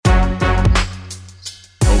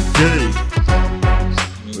Okay,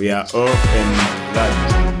 we are off and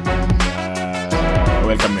running.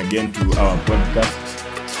 Welcome again to our podcast,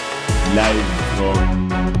 live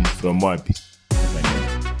from Wapi?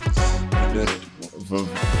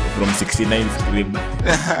 From 69th crib.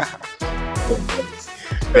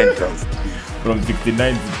 Penthouse. From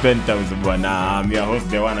 69th penthouse, bwana. I'm your host,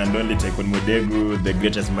 the one and only Taikon Mudegu, the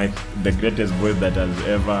greatest voice that has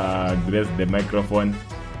ever graced the microphone.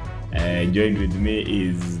 Joined with me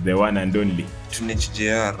is the one and only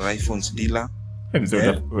Tunechjr iPhones dealer.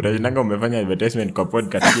 Unajinanga umefanya advertisement kwa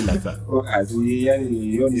podcast kila saa. Yani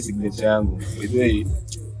hiyo ni signature yangu.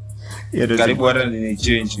 Karibu hata ni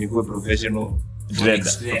change ni kwa professional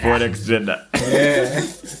forex trader.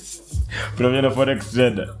 Professional forex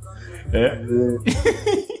trader.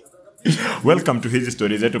 Welcome to his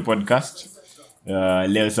stories zetu podcast.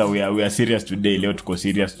 Leo sasa we are serious today. Leo tuko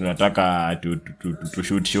serious, tunataka to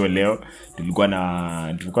shoot show leo. Ilikuwa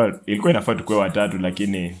inafaa tukue watatu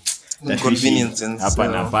lakini convenience hapa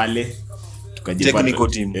na pale tukajipata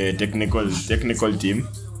technical team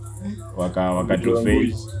wakatu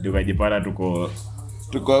fail, tukajipata tuko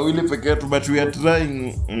wawili peke yetu, but we are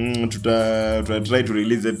trying try to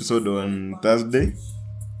release episode on Thursday.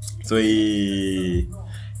 So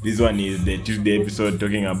this one is the Tuesday episode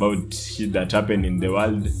talking about shit that happened in the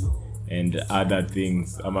world and other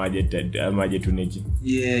things. Amaje tunechi.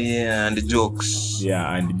 Yeah, and jokes.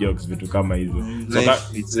 Yeah, and jokes vitu kama hizo.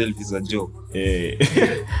 Life itself is a joke.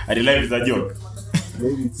 And life is a joke.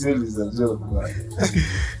 Life itself is a joke.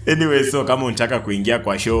 Anyway, so kama unataka kuingia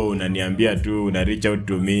kwa show unaniambia tu, una reach out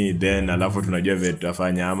to me, then alafu tunajua vile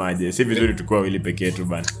tutafanya ama aje. Si vizuri tukua wili peke yetu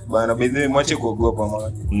bana. Bana beze mwache kuogopa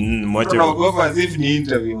mwana. Mwache kuogopa as if ni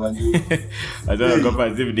interview man. Kuogopa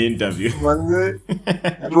as if ni interview. Man.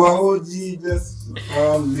 Tuwahoji just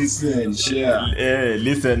listen, share.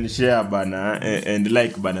 Listen, share bana, and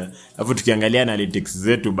like bana. Alafu tukiangalia analytics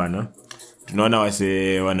zetu bana, tunaona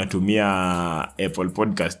wase wanatumia Apple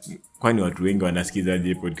Podcast. Kwani watu wengi wanasikiza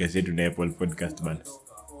je podcast yetu na Apple Podcast bana?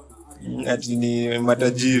 Ati ni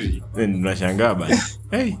matajiri. Tunashangaa bana.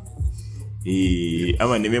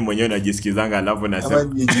 Ama ni mimi mwenyewe najisikizanga alafu nasema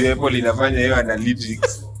ama ni Apple inafanya hiyo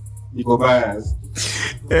analytics. Iko bias.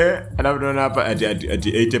 Alafu tunaona hapa ati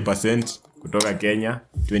 80% kutoka Kenya,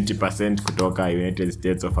 20% kutoka United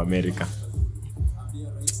States of America.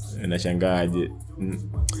 Nashangaa aje.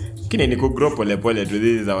 Kini ni kugrow pole to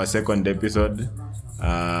this is our second episode.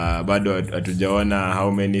 Bado hatujaona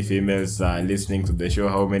how many females are listening to the show,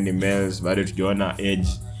 how many males, bado hatujaona age.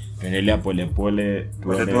 Tuendelea pole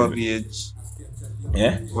watatoa PH.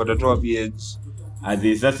 Watatoa PH.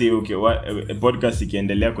 Sasa podcast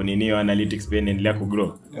ikiendelea kwa nini analytics pia inaendelea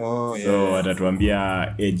kugrow. So watatuambia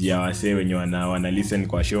age ya wase wenye wana listen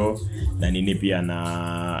kwa show na nini pia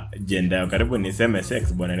na gender. Karibu niseme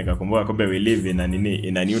sex bwana, nikakumbuka kumbe we live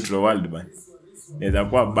in a neutral world bwana. Naweza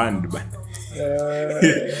kuwa band bwana.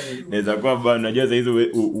 Naweza kuwa band. Unajua sasa hizo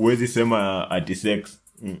uwezi sema ati sex.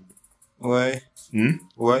 Why?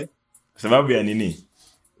 Why? Sababu ya nini?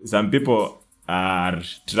 Some people are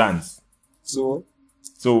trans.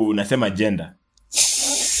 So unasema gender.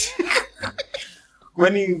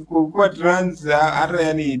 Kwani kwa trans hata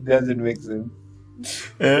yani it doesn't make sense.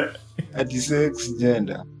 Ati sex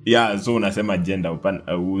gender. Yeah, so unasema gender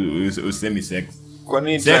usemi sex.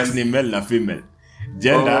 Kwani sex ni male na female.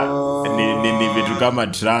 Gender ni vitu kama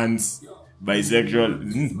trans,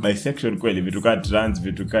 bisexual kweli vitu kama trans,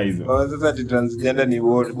 vitu kama hizo. Sasa ati transgender ni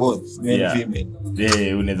both male female.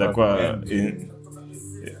 Unaweza kuwa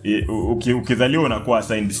ukizaliwa unakuwa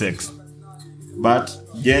assigned sex, but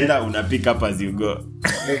gender una pick up as you go.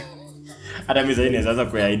 Hata mimi zaini sasa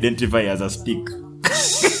ku identify as a stick.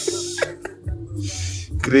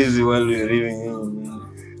 Crazy while we living in.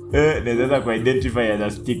 Naweza ku identify as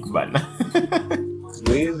a stick bana.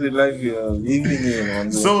 Crazy life you are living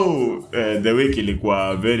in. So the week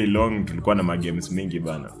ilikuwa very long, tulikuwa na games mingi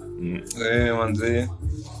bana. Manze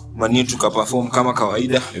mani tukaperform kama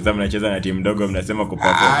kawaida. Sasa mnacheza na timu ndogo, mnasema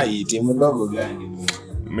kuperform. Timu ndogo gani?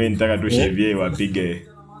 Mimi nataka tu Chevier wapige.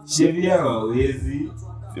 Chevier hawezi.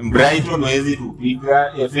 Brighton hawezi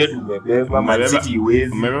kupiga. FA tumebeba, Man City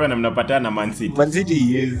hawezi. Mmebeba na mnapatana na Man City. Man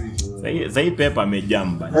City hawezi. Sasa Pepa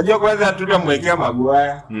amejamba. Unajua kwanza hatutamwekea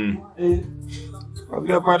Maguire.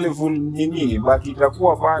 Kwa pale full nini baki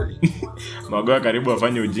itakuwa pale. Magoa karibu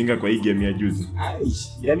afanye ujinga kwa hii game ya juzi.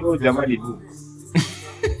 Yaani wao jamani tu.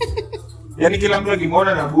 Yaani kila mtu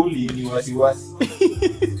akimwona na bully ni wasiwasi.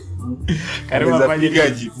 Karibu afanye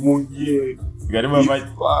gajifungie. Karibu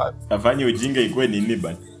afanye ujinga ikuwe nini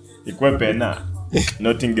bana. Ikuwe pena.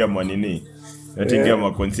 Nottingham wa nini? Ati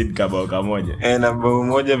ngema concede kabao kamoja. Na bao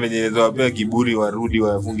moja venye zawapea kiburi warudi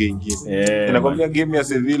wafunge ingine. Nakwambia game ya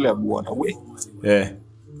Sevilla bwana we.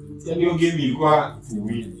 Hiyo game ilikuwa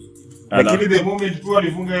win. Lakini the moment tu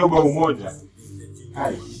alifunga hiyo bao moja.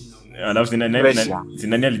 Alafu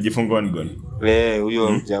sinani alijifunga on goal.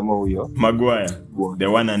 Huyo jamaa huyo. Maguire, the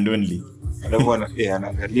one and only. Bwana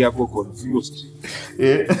anaangalia hapo confused.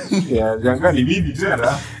 Jangali bibi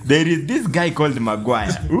tena. There is this guy called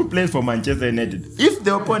Maguire who plays for Manchester United. If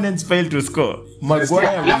the opponents fail to score,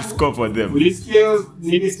 Maguire will score for them. Ulisikia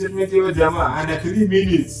nini statement hiyo jamaa? Under 3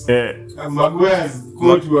 minutes. Maguire's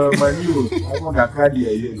coach wa Man U hapo na kadi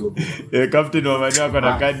ya yellow. Captain wa Man U ako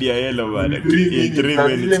na kadi ya yellow bana. In 3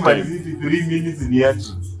 minutes time. 3 minutes ni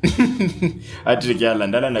ati. Hattrick ya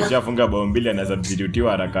Landala na kishafunga bao mbili na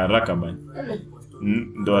substitutiwa haraka bana.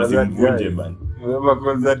 Ndo asimvunje bana. Remember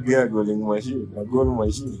call that guy goal machine, a goal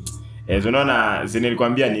machine. Unaona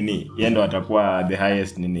nilikwambia nini? Yeye ndo atakuwa the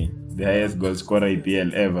highest goal scorer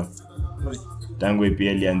EPL ever. Tangu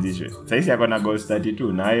EPL ianzishwe. Sasa yako na goals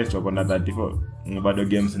 32 na highest wako na 34. Bado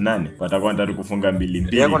games 8. Watakuwa nataka kufunga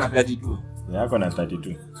 2. Yako na 32. Yako na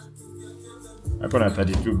 32. Yako na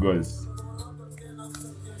 32 goals.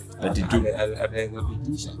 32.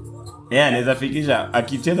 Anaweza fikisha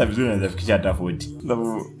akicheza vizuri, anaweza fikisha hata 40.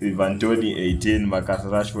 Sababu Ivan Toney 18,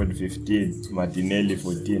 Marcus Rashford 15, Martinelli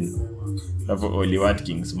 14. Sababu Oli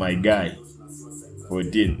Watkins my guy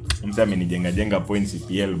 14. Msema amenijenga points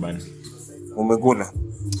EPL bana. Umekula.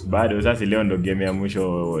 Bado sasa leo ndo game ya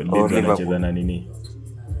mwisho Leeds anacheza na nini?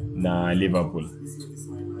 Na Liverpool.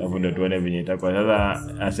 Hapo ndo tuone venye itakuwa. Sasa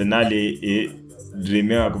Arsenal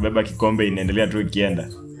dream ya kubeba kikombe inaendelea tu ikienda.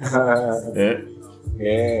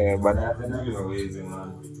 Bana Arsenal hawezi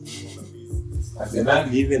man.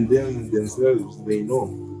 Arsenal even themselves they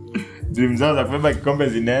know. Dream zao za kubeba kikombe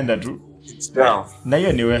zinaenda tu. Na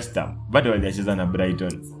hiyo ni West Ham. Bado hawajacheza na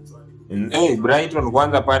Brighton. Brighton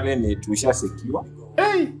kwanza pale ni tushasecure.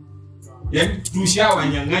 Yaani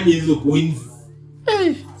tushawanyang'anya hizo points.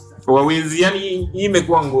 Wawezi yani hii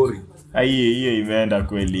imekuwa ngori. Hiyo imeenda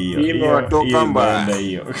kweli hiyo. Imewatoka mbaya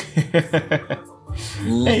hiyo.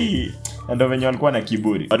 Ndio wenye walikuwa na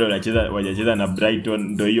kiburi. Bado wajacheza na Brighton,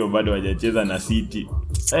 ndio hiyo bado wajacheza na City.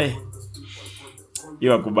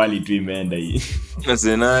 Hiyo wakubali tu imeenda hii.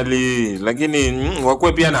 Arsenal lakini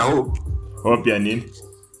wakwe pia na hope. Hope ya nini?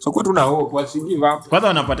 So kwa tuna hope wasigive up. Kwanza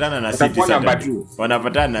wanapatana na City sasa.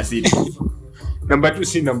 Wanapatana na City. Number 2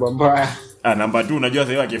 si namba mbaya. Number 2 unajua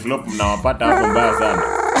sasa hiyo akiflop mnawapata hapo mbaya sana.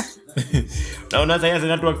 Na unaanza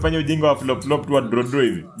yeye tu wakifanya ujinga wa flop tu wa draw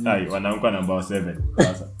hivi. Wanaanguka namba 7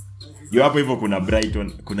 sasa. Yo hapo hivyo kuna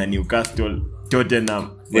Brighton, kuna Newcastle, Tottenham,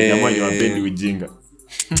 jamaa ni wapendi ujinga.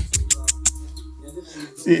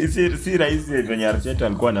 Si rahisi venye Arteta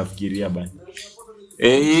alikuwa anafikiria bana.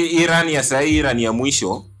 Iran ya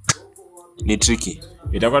mwisho ni tricky.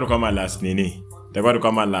 Itakuwa kama last nini? Itakuwa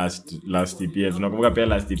kama last EPL. Tunakumbuka pia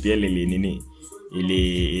last EPL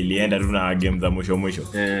ilienda tu na game za mwisho.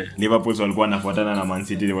 Liverpool walikuwa wanafuatana na Man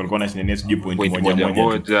City, walikuwa wanashindania sijui point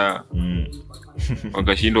moja.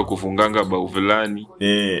 Wakashindwa kufunganga bao fulani.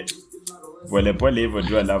 Pole hivyo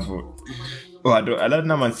tu alafu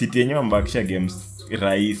na Man City yenyewe ambakisha games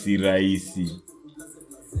rahisi.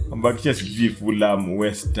 Ambakisha sijui Fulham,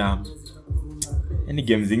 West Ham. Yaani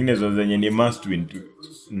games zingine zote zenye ni must win tu.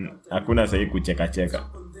 Hakuna sahi kucheka.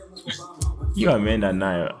 Hiyo ameenda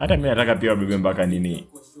nayo. Hata mimi nataka pia wabebe mpaka nini?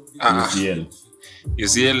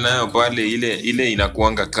 UCL nayo pale ile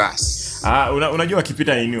inakuanga kasi. Unajua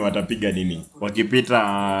wakipita nini watapiga nini?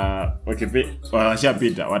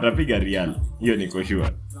 Washapita watapiga Real. Hiyo niko sure.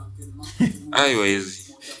 Ayo hizi.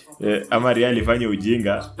 Ama Real ifanye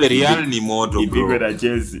ujinga. Real ni moto bro. Ipigwe na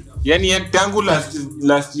Chelsea. Yaani tangu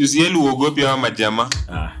last UCL uogopi ama jamaa.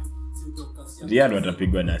 Real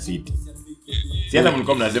watapigwa na City. Si hata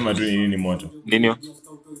mlikuwa mnasema tu nini moto. Nini?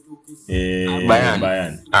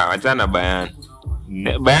 Bayern. Wachana Bayern.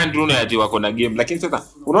 Bayern tu ati wako na game lakini sasa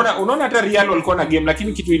unaona hata Real walikuwa na game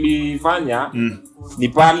lakini kitu ilifanya ni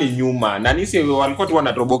pale nyuma na nisi walikuwa tu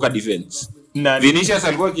wanatoboka defense. Vinicius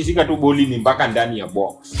alikuwa akishika tu boli ni mpaka ndani ya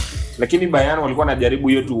box. Lakini Bayern walikuwa wanajaribu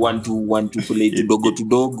hiyo tu 1-2 play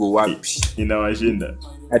tudogo wapi. Inawashinda.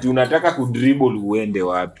 Ati unataka kudribble uende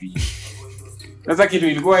wapi? Sasa kitu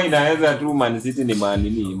ilikuwa inaweza tu Man City ni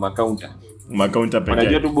counter pekee.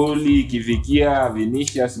 Unajua tu boli ikifikia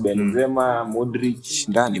Vinicius, Benzema, Modric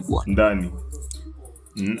ndani bwana. Ndani.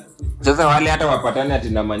 Sasa wale hata wapatane ati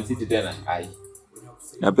na Man City tena.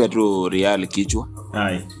 Na pia tu Real kichwa.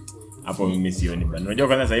 Hapo mimi sioni bana. Unajua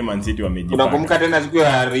kwanza sasa Man City wamejipanga. Unakumbuka tena siku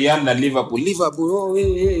ya Real na Liverpool.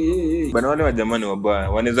 Bana wale wa jamani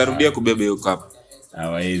wabaya. Wanaweza rudia kubeba hiyo cup.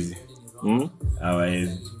 Hawawezi.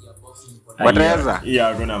 Hawezi. Wataweza? Hiyo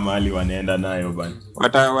hakuna mahali wanaenda nayo bana.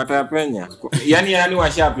 Watapenya. Yani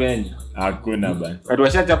washapenya. Hakuna bana. Watu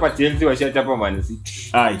washachapa Chelsea, washachapa Man City.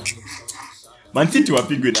 Ai. Man City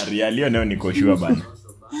wapigwe na Real, hiyo nayo niko sure bana.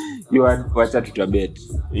 Hiyo wacha tutabet.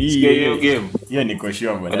 Hiyo game. Hiyo niko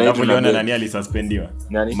sure bana. Alafu uliona nani alisuspendiwa?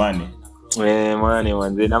 Mane. Mane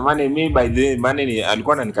wanze. Na Mane mimi by the Mane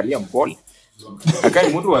alikuwa ananikalia mpole.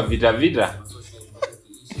 Akai mtu wa vita.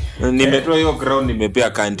 Nimetoa hiyo ground nimepea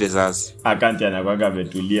Kante sasa. Kante anakuwa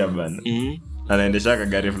ametulia bana. Anaendesha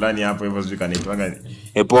gari fulani hapo hivyo sio kanaitwanga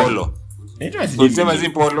Polo. Unasema si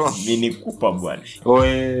Polo. Mini Cooper bwana.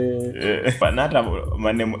 Bana hata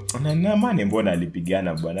Mane mbona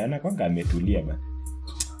alipigana bwana? Anakuwa ametulia bana.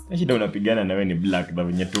 Shida unapigana na wewe ni black na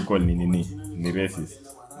venye tuko ni nini? Ni racist.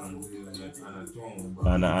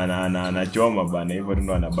 Anachoma bana hivyo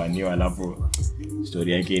ndio anabaniwa alafu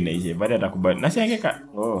story yake inaisha. Baada atakubali. Nasiangeka.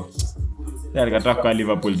 Yeye alikataa kwa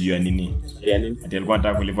Liverpool juu ya nini? Yani ati alikuwa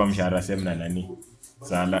anataka kulipa mshahara sema na nani?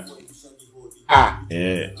 Sala.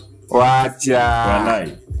 Wacha.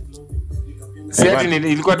 Walai. Sasa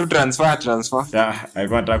ilikuwa tu transfer.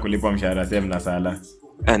 Alikuwa anataka kulipa mshahara sema na Sala.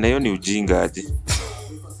 Na hiyo ni ujinga aje.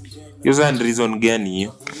 Hiyo ni reason gani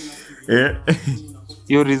hiyo?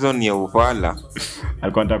 Hiyo reason ya ufala.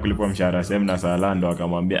 Alikuwa anataka kulipa mshahara sema na Sala ndo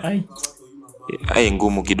akamwambia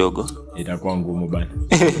ngumu kidogo. Itakuwa ngumu bana.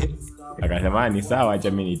 Akasema ni sawa,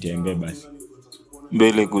 acha mimi nitembee basi.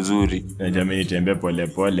 Mbele kuzuri. Acha mimi nitembee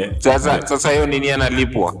pole. Sasa hiyo nini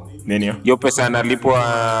analipwa? Nini hiyo? Hiyo pesa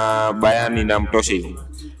analipwa Bayern inamtosha hivi.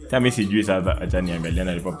 Sasa mimi sijui sasa, acha niangalie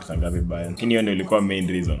analipwa pesa ngapi Bayern. Lakini hiyo ndio ilikuwa main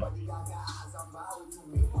reason.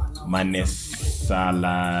 Mane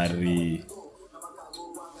salary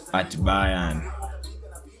at Bayern.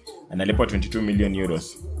 Analipwa 22 million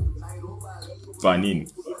euros. Kwa nini?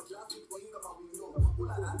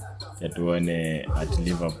 Tuone at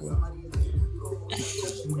Liverpool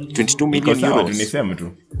 22 million euros. Tunisema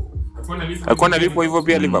tu. Alikuwa analipwa hivyo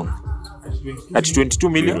pia Liverpool. At 22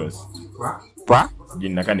 million euros. Pa?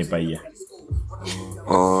 Jina kani paia.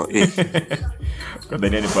 Kwa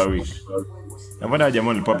Daniel pa wiki. Na mbona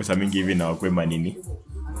jamaa alipo pesa mingi hivi na wakwema nini?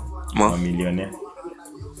 Mamilioni.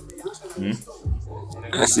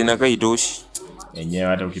 Asina kaitoshi. Yenyewe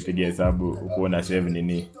hata ukipiga hesabu uko na save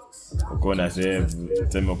nini? Uko na save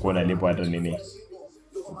sema uko unalipwa hata nini?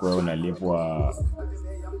 Uko unalipwa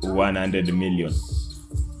 100 million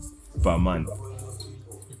per month.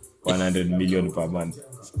 100 million per month.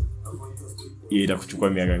 Hiyo itakuchukua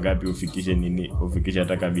miaka ngapi ufikishe nini? Ufikishe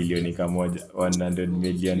hata bilioni moja. 100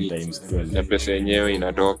 million times 12. Na pesa yenyewe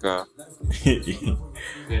inatoka.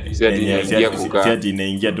 Sasa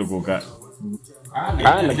inaingia tu kukaa.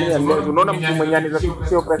 Lakini unaona mtu mwenye anaweza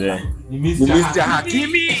sio pesa. Ni Mr.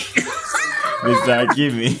 Hakimi. Mr.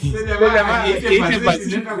 Hakimi.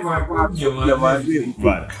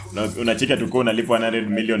 Bwana, unacheka tu kwa unalipwa 100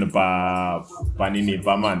 million pa nini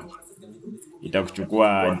per month.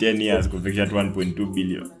 Itakuchukua 10 years kufikisha 1.2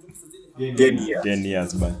 billion. 10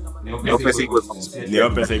 years bana. Ni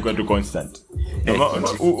pesa iko tu constant.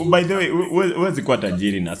 By the way, huwezi kuwa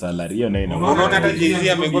tajiri na salary hiyo nayo. Unaona tajiri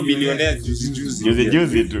amekuwa billionaire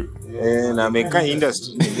juzi tu. Na amekaa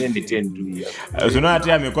industry ni 10 tu. Unaona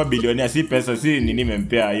hata amekuwa billionaire, si pesa, si nini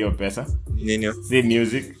imempea hiyo pesa? Nini? Si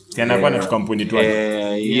music. Si anakuwa na kampuni tu.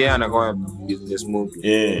 Yeye anakuwa business move.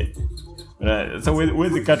 So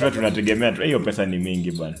huwezi kata tunategemea tu hiyo pesa ni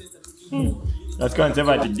mingi bwana. Nasikia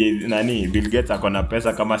anasema ati nani Bill Gates ako na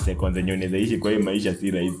pesa kama seconds zenye unaweza ishi kwa hii maisha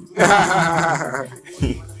si rahisi.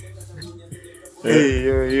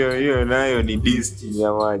 Hiyo nayo ni dist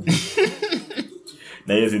ya maji.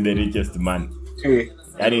 Na yeye is the richest man.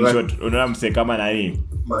 Yaani in short, unaona mse kama nani?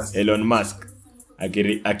 Elon Musk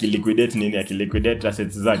akiliquidate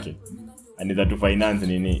assets zake. Anaweza tu finance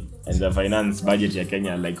nini? Anaweza finance budget ya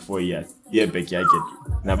Kenya like 4 years. Yeye peke yake tu.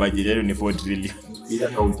 Na budget yake ni 4 trillion.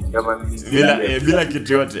 Bila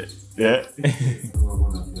kitu yote.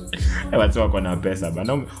 Watu wako na pesa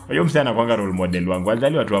bana. Huyo msana anakuanga role model wangu.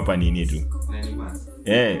 Alizaliwa tu hapa nini tu.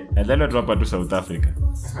 Alizaliwa tu hapa tu South Africa.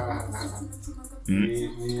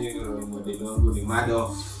 Model wangu ni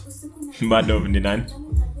Madoff ni nani?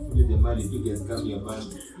 Yule jamaa alipiga scam ya bank.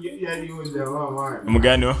 Yaani huyo jamaa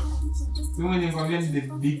mgani wao? Sema ni kwambia ni the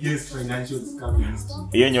biggest financial scam in history.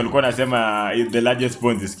 Yeye ndio alikuwa anasema is the largest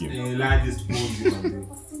Ponzi scheme. Largest Ponzi.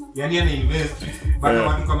 Yaani ana invest bado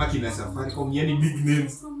watu kama kina Safaricom, yani big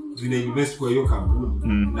names zina invest kwa hiyo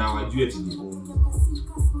kampuni na wajue ati ni Ponzi.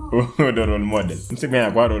 Ndio role model. Mseme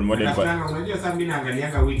anakuwa role model kwa. Unajua sasa mimi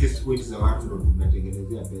naangalianga weakest points za watu ndio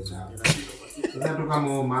tunatengenezea pesa hapa. Sasa tu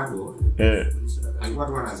kama Omado alikuwa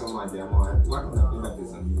tu anasoma jamaa watu wanapenda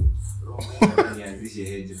pesa mingi. nianzishe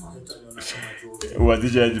hedge fund.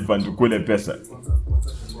 Uanzishe hedge fund kule pesa.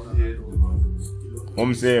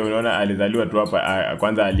 Mse unaona alizaliwa tu hapa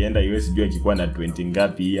kwanza alienda US juu akikuwa na 20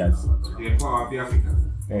 ngapi years. Alikuwa wapi Afrika?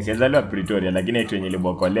 Alizaliwa Pretoria lakini kitu yenye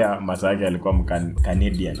libokolea masaki alikuwa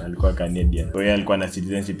Canadian, alikuwa Canadian. Kwa hiyo alikuwa na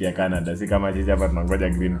citizenship ya Canada. Si kama sisi hapa tunangoja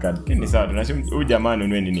green card. Lakini sawa tunasema huyu jamaa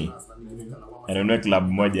anunue nini? Anunue club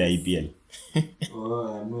moja ya EPL.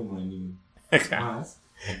 No money.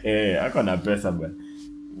 Ako na pesa bwana.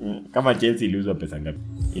 Kama Chelsea iliuzwa pesa ngapi?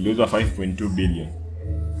 Iliuzwa 5.2 billion.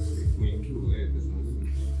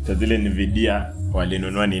 Sasa zile Nvidia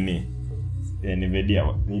walinunua nini? Nvidia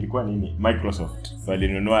ilikuwa nini? Microsoft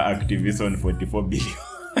walinunua Activision 44 billion.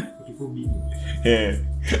 44 billion.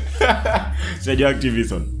 Sasa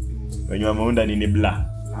Activision wenye wameunda nini Bla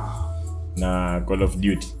na Call of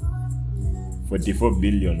Duty 44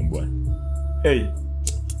 billion bwana.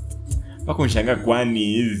 Pako nishangaa kwani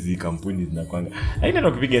hizi kampuni zinakwanga. Haina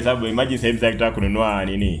ndo kupiga hesabu. Imagine sasa hivi akitaka kununua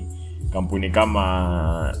nini? Kampuni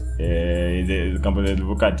kama kampuni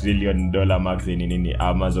zilivuka $1 trillion max nini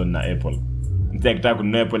Amazon na Apple. Mtu akitaka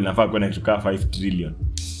kununua Apple nafaa kuwa na kitu kama 5 trillion.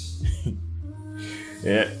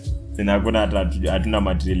 Sina kuna hatuna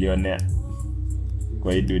matrilionea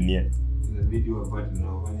kwa hii dunia. Inabidi wapate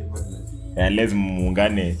na wafanye partnership. Lazima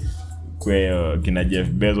muungane kwa kina Jeff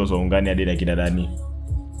Bezos waungane hadi na kina nani?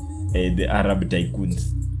 The Arab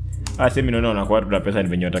tycoons. Mimi naona kwa watu na pesa ni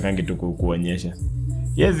venye watakangi tu kuonyesha.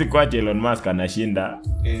 Yezi kwa Elon Musk anashinda.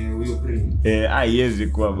 Huyo brain. Yezi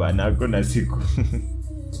kwa bana hakuna siku.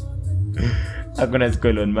 Hakuna siku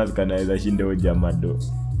Elon Musk anaweza shinda huyo jamaa do.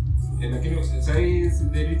 Lakini sasa hii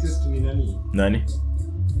the richest ni nani? Nani?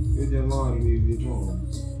 Huyo jamaa Louis Vuitton.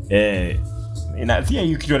 Sia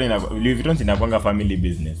hiyo kitu Louis Vuitton inakwanga family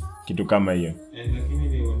business. Kitu kama hiyo. Lakini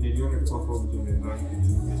niliona kwa fomu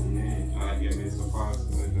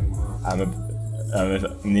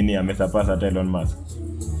amesapasa hata Elon Musk.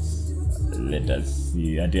 Let us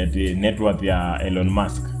see ati net worth ya Elon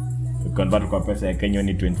Musk convert kwa pesa ya Kenya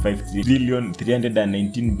ni 25 trillion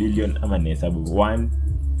 319 billion ama ni hesabu 1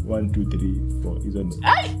 2 3 4 hizo ni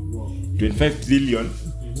 25 trillion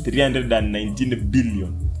 319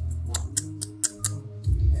 billion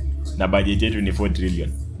na budget yetu ni 4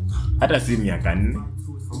 trillion. Hata si miaka 4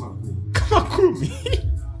 kama 10.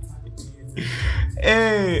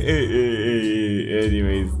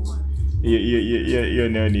 Anyways, you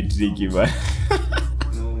know ni tricky bana.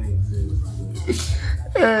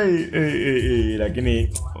 Lakini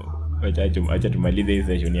acha tumalize hii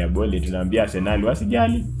session ya boli. Tunaambia Arsenal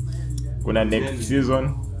wasijali. Kuna next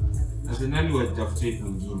season. Arsenal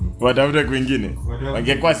watafute kwingine.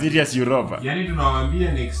 Wangekuwa serious Europa. Yaani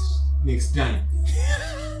tunawaambia next time.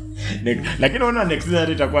 Lakini unaona next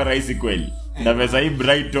season itakuwa rahisi kweli. Na pesa hii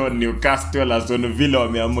Brighton, Newcastle, Aston Villa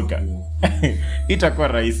wameamka. Itakuwa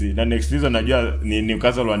rahisi. Na next season najua ni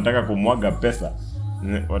Newcastle wanataka kumwaga pesa.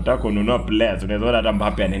 Wataka kununua players. Unaweza hata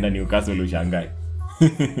Mbappe anaenda Newcastle ushangae.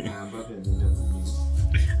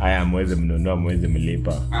 Haya mweze mnunua mweze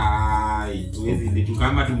mlipa. Tuwezi ndio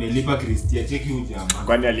kama tumelipa Cristiano cheki huyu jamaa.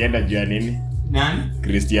 Kwani alienda juu ya nini? Nani?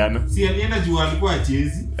 Cristiano. Si alienda juu alikuwa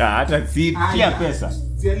achezi. Hata si pia pesa.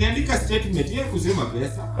 Si aliandika statement yeye kusema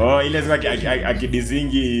pesa. Ile sasa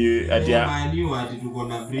akidizingi ati ati tuko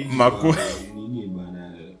na bridge. Nini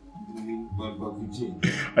bana?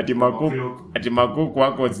 Ati makuku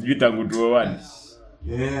wako sijui tangu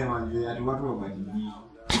 2001. Manzi ati watu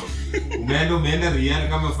wabadilika. Umeenda Real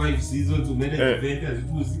kama 5 seasons, umeenda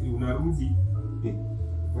Juventus unarudi.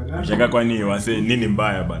 Shaka kwani wase nini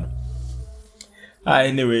mbaya bana?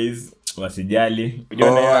 Anyways, wasijali.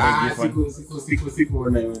 Unaona siku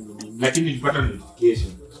na hiyo. Lakini nilipata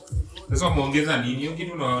notification. Sasa muongeza nini? Hiyo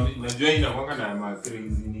kitu unajua inakuanga na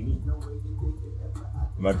crazy nini?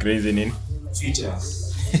 Crazy nini?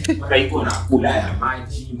 Features. Mara iko na kula ya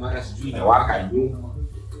maji, mara sijui inawaka nyuma.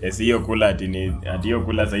 Hiyo kula ati hiyo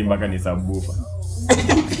kula sasa mpaka ni sabufa.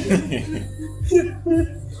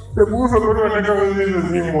 Sabufa kwa nataka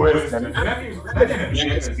wewe mwezi.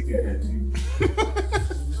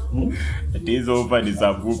 Ati hizo upa ni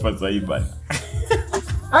sabufa sasa hivi bana.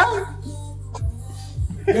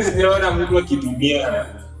 Nisiona mtu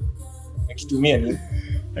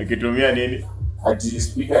akitumia nini? Ati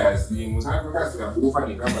speaker ya simu. Sasa kwa sabufa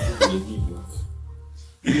ni kama tu kwenye video.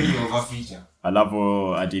 Hiyo ndio feature.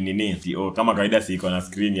 Alafu ati nini? Kama kawaida si iko na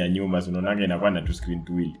screen ya nyuma, unaonanga inakuwa na tu screen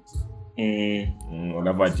tuwili.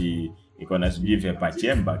 Alafu ati iko na sijui vapor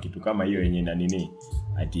chamber kitu kama hiyo yenye na nini?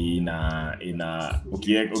 Ati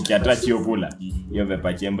ukiattach hiyo kula, hiyo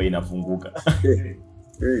vapor chamber inafunguka.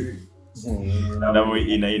 Ndio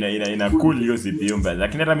ina cool hiyo CPU mbaya.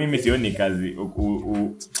 Lakini hata mimi sioni kazi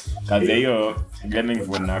kazi hiyo gaming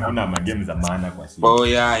phone na hakuna magame za maana kwa simu. Oh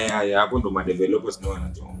yeah, hapo ndo ma developers ndio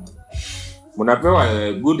wanachoma.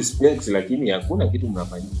 Mnapewa good specs lakini hakuna kitu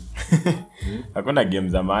mnafanya. Hakuna game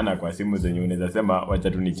za maana kwa simu zenye unaweza sema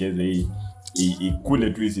wacha tu nicheze hii ikule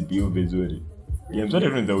tu CPU vizuri. Game zote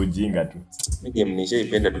tu za ujinga tu. Game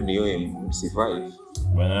nishaipenda tu ni hiyo MC5.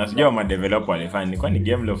 Bwana nasijua ma developer walifanya kwani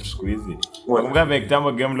Game Loft siku hizi. Kumbuka vile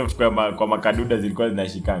kitambo Game Loft kwa makaduda zilikuwa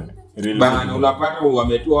zinashikanga. Bana unapata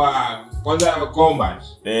wametoa kwanza combat.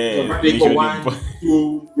 Unapata iko 1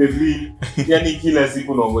 2 3 yani kila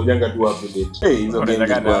siku naongojanga tu update. Hizo game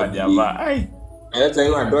za jamaa. Hata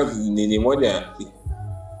hiyo ndo ni moja.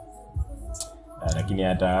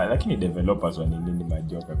 Lakini developers wa nini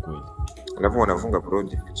majoka kweli. Alafu wanafunga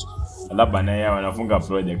project. Labda yao wanafunga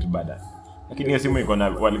project baada. Lakini hiyo simu iko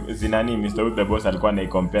na zinani Mr. With the Boss alikuwa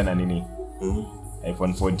anaicompare na nini?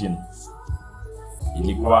 iPhone 14.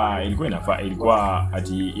 Ilikuwa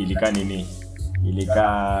ati ilika nini?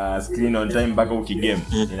 Ilika screen on time mpaka ukigame.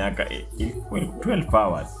 Inaka 12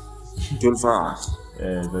 hours. 12 hours.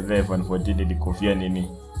 The iPhone 14 ilikofia nini?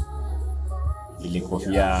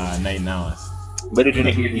 Ilikofia 9 hours. Bado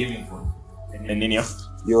tuna gaming phone. Nini hiyo?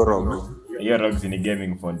 Hiyo ROG ni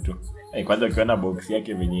gaming phone tu. Kwanza ukiona box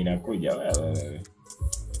yake venye inakuja wewe.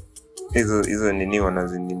 Hizo nini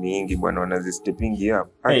wanazini mingi bwana wanazistepingi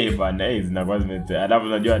hapo. Bwana zinakuwa zimete. Alafu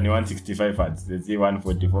unajua ni 165 Hz, si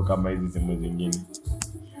 144 kama hizi simu zingine.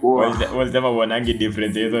 Walisema wanangi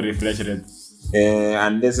difference hizo refresh rate.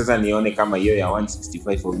 Unless sasa nione kama hiyo ya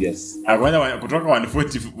 165 obvious. Kwanza kutoka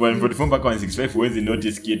 144 mpaka 165 huwezi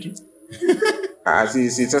notice kitu.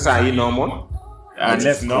 Si sasa hii normal.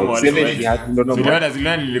 Unless normal.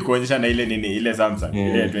 Ziliona nilikuonyesha na ile nini ile Samsung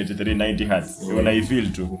ile 2390 Hz.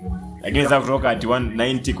 Unaifeel tu. Lakini sasa kutoka at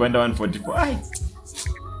 190 kwenda 144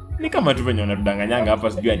 ni kama tu venye unadanganyanga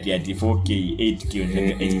hapa sijui ati 4K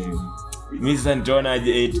 8K. Mimi sasa nitaona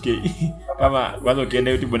aje 8K. Kama kwanza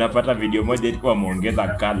ukienda YouTube unapata video moja ilikuwa muongeza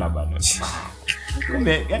color bana.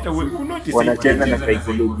 Kumbe hata unotice wanacheza na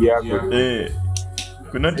psychology yako.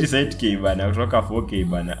 Kunotice 8K bana kutoka 4K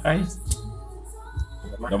bana.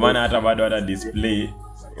 Ndio maana hata bado hata display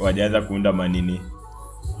wajaanza kuunda manini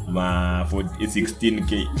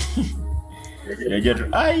 16K. Yajua tu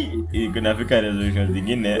kunafika resolution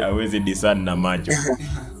zingine hawezi discern na macho.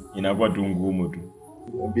 Inakuwa tu ngumu tu.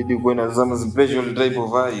 Inabidi uwe na some special type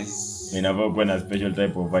of eyes. Kuwa na special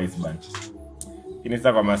type of eyes bana. Lakini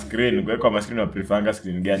sasa kwa screen wa preferanga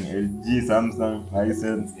screen gani? LG, Samsung,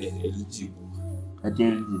 Hisense, LG.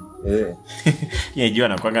 Jua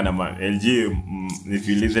nakwanga na LG. If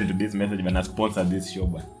you listen to this message bana sponsor this show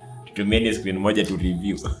bana. Tutumie screen moja tu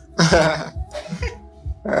review.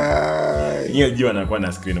 Jua anakuwa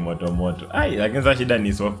na screen moto. Lakini sasa shida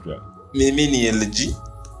ni software. Mimi ni LG.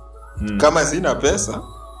 Kama sina pesa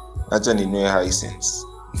acha ninunue Hisense.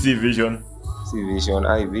 Si Vision.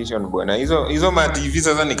 Vision bwana. Hizo ma TV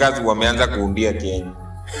sasa ni kazi wameanza kuundia Kenya.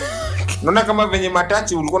 Unaona kama venye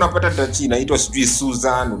matachi ulikuwa unapata tachi inaitwa sijui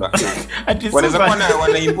Susan wanaweza kuwa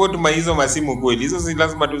wana import hizo masimu kweli. Hizo si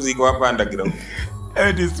lazima tu ziko hapa underground.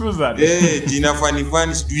 Ni Susan. Jina funny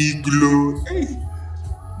sijui Glow.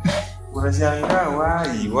 Unashangaa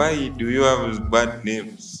why do you have bad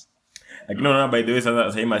names? Lakini unaona by the way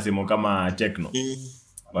sasa hii masimu kama Tecno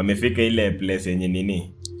wamefika ile place yenye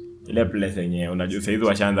nini? Ile place yenye unajua saizi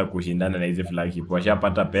washaanza kushindana na hizo flagship.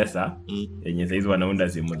 Washapata pesa yenye saizi wanaunda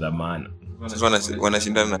simu za maana.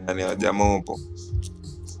 Wanashindana na nani jamaa hapo?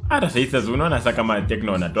 Hata saizi unaona sasa kama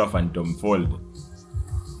Tecno wanatoa Phantom Fold.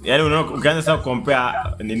 Yaani unaona ukianza sasa compare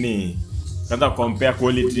nini? Kwanza compare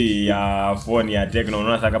quality ya phone ya Tecno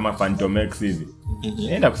unaona sasa kama Phantom X hivi.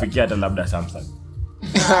 Inaenda kufikia hata labda Samsung.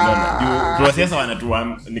 Processor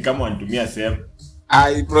wanatua ni kama wanatumia same.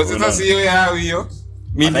 Processor sio yao hiyo.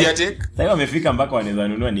 MediaTek. Sasa wamefika mpaka wanaweza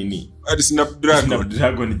nunua nini?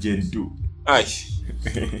 Snapdragon Gen 2.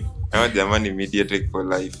 Hawa jamani MediaTek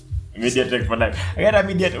for life. Hata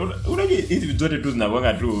MediaTek unajua hizi zote tu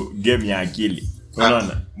zinakuanga tu game ya akili.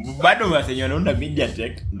 Unaona? Bado wasenyo wanaunda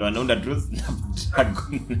MediaTek ndo wanaunda tu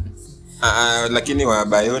Snapdragon. Lakini wa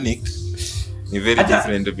Bionic ni very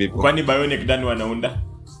different people. Kwani Bionic ndani wanaunda?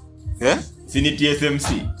 Si ni TSMC.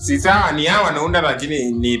 Si sawa ni hao wanaunda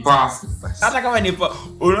lakini ni powerful. Hata kama ni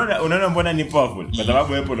unaona mbona ni powerful? Kwa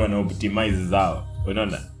sababu Apple wana optimize zao.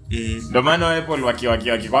 Unaona? Ndio maana Apple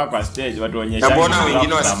wakiwa kwa stage watu waonyesha. Na mbona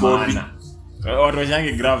wengine wasipoti? Watu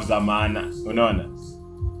waonyesha graph za maana.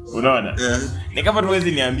 Unaona? Ni kama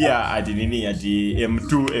tuwezi niambia ati nini ati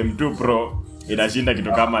M2 Pro inashinda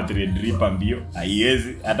kitu kama Threadripper mbio.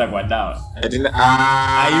 Haiwezi hata kwa dawa.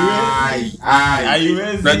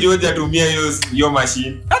 Haiwezi. Najua hujatumia hiyo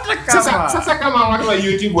machine. Hata kama sasa kama watu wa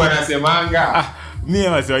YouTube wanasemanga mimi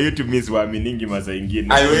wasi wa YouTube mimi siwaaminingi masa ingine.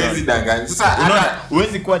 Haiwezi danganya. Sasa hata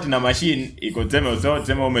huwezi kuwa tina machine iko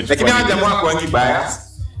tuseme umechukua. Lakini hawa jamaa kwa bias.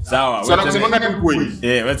 Sawa, wewe unasema tu kweli.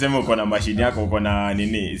 Wewe sema uko na machine yako uko na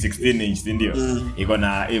nini 16 inch ndio. Iko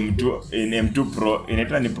na M2 Pro,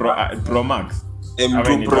 inaitwa ni Pro Max.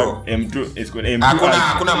 M2 Pro. M2 is called M2.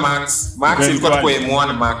 Hakuna Max. Max ilikuwa kwa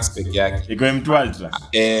M1 Max peke yake. Iko M2 Ultra.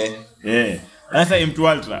 Sasa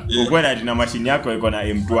M2 Ultra, uko na machine yako iko na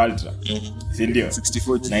M2 Ultra. Si ndio?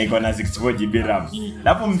 64 na iko na 64 GB RAM.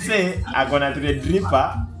 Hapo msee ako na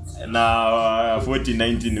Threadripper na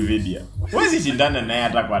 4090 Nvidia. Huwezi shindana naye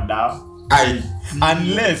hata kwa dawa.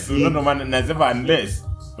 Unless unaona maana nasema unless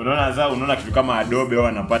unaona kitu kama Adobe au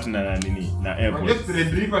ana partner na nini na Apple. Ndio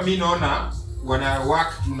Threadripper mimi naona wana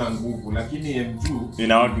work tu na nguvu, lakini M2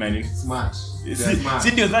 ina work na nini? Smart.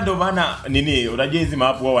 Si ndio zato maana nini unajua hizi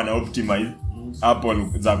maapu wao wana optimize Apple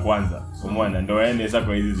za kwanza. Umeona ndio waende sasa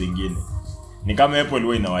kwa hizi zingine. Ni kama Apple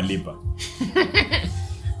wao inawalipa.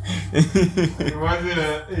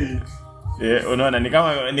 Unaona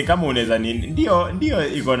ni kama unaweza nini? Ndio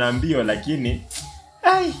iko na mbio lakini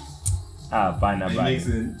hapana bana.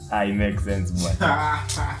 I make sense bwana.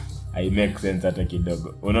 I make sense hata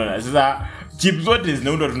kidogo. Unaona sasa chip zote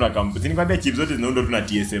zinaundwa tu na kampuni. Nikwambia chip zote zinaundwa tu na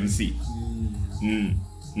TSMC.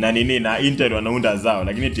 Na nini na Intel wanaunda zao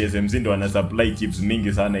lakini TSMC ndio wana supply chips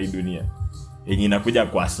mingi sana hii dunia. Yenye inakuja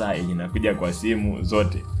kwa saa, yenye inakuja kwa simu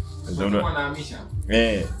zote.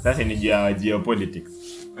 Sasa ni geopolitics.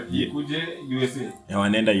 Kuje USA.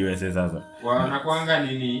 Wanaenda USA sasa. Wanakuanga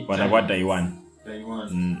nini? Wanakuwa Taiwan.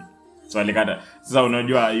 So walikata. Sasa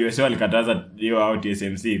unajua USA walikataza hiyo au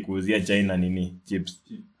TSMC kuuzia China nini? Chips.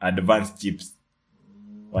 Advanced chips.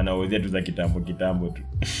 Wanauzia tu za kitambo tu.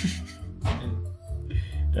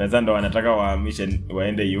 Sasa ndo wanataka wahamishe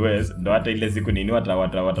waende US, ndo hata ile siku nini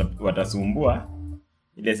watasumbua.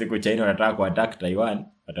 Ile siku China wanataka kuattack Taiwan,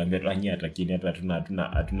 wataambia tu anyia atakini hata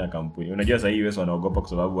hatuna kampuni. Unajua sasa US wanaogopa kwa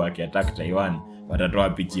sababu wakiattack Taiwan watatoa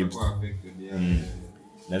wapi chips.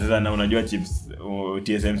 Na sasa na unajua chips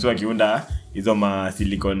TSMC wakiunda hizo ma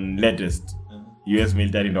silicon latest. US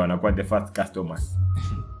military ndo wanakuwa the first customers.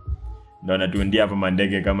 Ndo wanatuundia hapa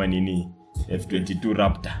mandege kama nini F22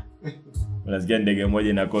 Raptor. Unasikia ndege moja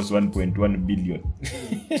ina cost 1.1 billion.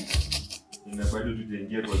 Na bado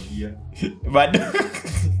tutaingia kwa gia. Bado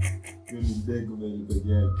ni ndege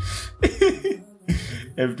unaipekea.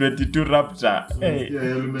 F22 Raptor.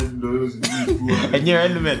 Helmet ndio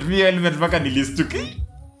sijui. Helmet mpaka nilistuki.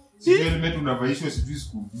 Helmet unavaishwa sijui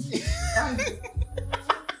siku.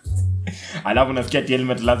 Alafu nasikia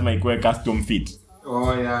helmet lazima ikuwe custom fit.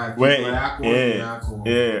 Yako.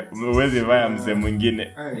 Uwezi vaya mse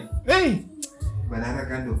mwingine. Banana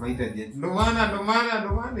kando fighter jet. Ndo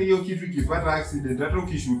maana hiyo kitu ikipata accident hata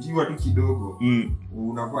ukishutiwa tu kidogo.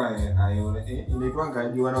 Unakuwa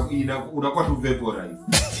inaitwanga unakuwa tu vaporize.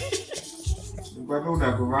 Kwa hiyo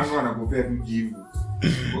unakovanga wanakupea tu jivu.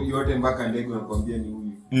 Yote mpaka ndege wanakuambia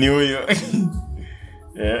ni huyo.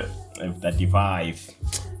 F35.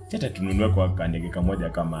 Chata tununue kwa ndege kamoja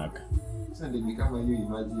kama haka. Sasa ndege kama hiyo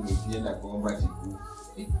imagine ukienda kuomba tiku.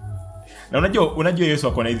 Na unajua Yesu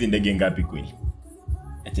wako na hizi ndege ngapi kweli?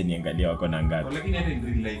 Acha niangalia wako na ngapi. Lakini hata in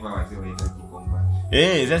real life hawase wanahitaji combat.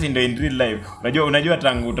 Sasa ndio in real life. Unajua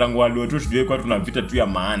tangu walio tu tujue kwa tunapita tu ya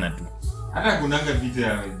maana tu. Hata kunanga vita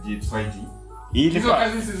ya jet fighting. Hizo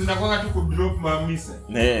kazi zinakuwa tu ku drop mamisa.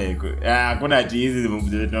 Kuna ati hizi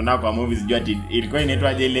tunaona kwa movies jua ati ilikuwa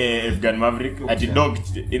inaitwa ile Afghan Maverick ati dog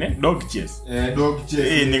chase. Dog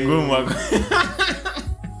chase. Ni ngumu wako.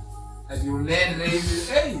 Ati ulende hivi.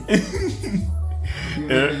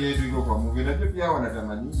 Yeye ndio kwa movie na pia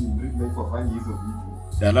wanatamani life wafanye hizo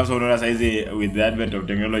vitu. Alafu unaona sasa hizi with the advent of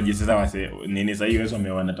technology sasa nini sasa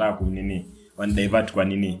hiyo wanataka kunini wan divert kwa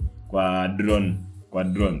nini kwa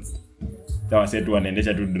drones. Sasa tu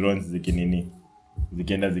wanaendesha tu drones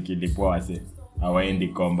zikienda zikilipua wase hawaendi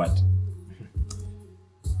combat.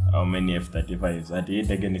 How many F35s? Ati hii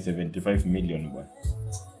tege ni 75 million bwana.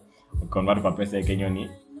 Convert kwa pesa ya Kenya ni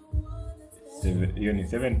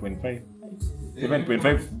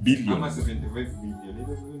 7.5 billion. Ama 75 billion.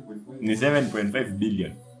 Ni 7.5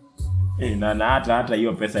 billion. Na hata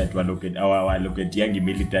hiyo pesa yetu allocate yangi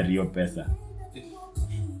military hiyo pesa.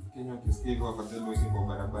 Kenya kisikia kwa patendo yake kwa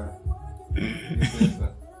barabara.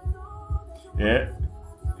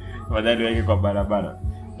 Wadhani weke kwa barabara.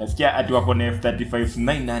 Nasikia ati wako na F35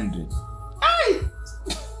 900.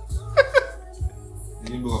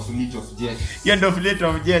 Ndio fleet of jets. Hiyo ndio fleet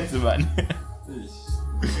of jets man.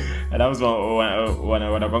 Alafu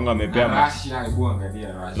wanakwanga wamepea Russia, hebu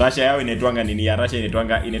angalia Russia. Russia yao inaitwanga nini? Ya Russia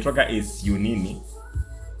inaitwanga SU nini?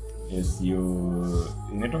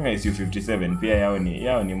 Inaitwanga SU57 pia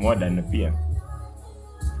yao ni modern pia.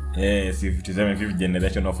 SU57 fifth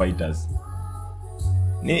generation of fighters.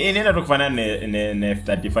 Inaenda tu kufanana na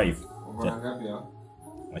F35. Wako na ngapi hao?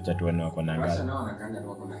 Acha tuone wako na ngapi. Russia nao wanakanga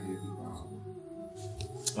wako na heavy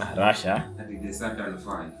power. Russia Hadi the Saturn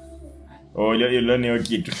 5. Hilo ni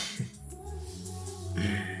kitu.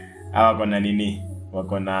 Wako na nini?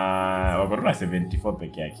 Wako na 74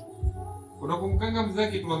 peke yake. Unakumkanga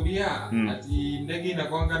mzaki tuambia ati ndege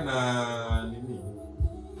inakwanga na nini?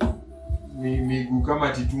 Miguu kama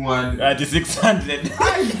ati 200. Ati 600.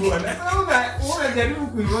 Ai bwana, unajaribu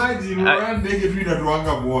kuimagine una ndege tu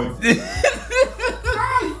inatoanga moja.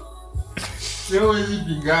 Sio hizi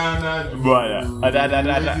pingana bwana.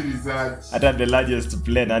 Hata the largest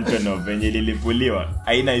plane Antonov venye lilipuliwa.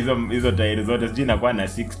 Haina hizo tairi zote sijui inakuwa na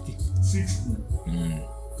 60.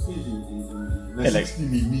 60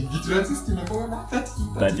 ni mingi. 60 inakuwa na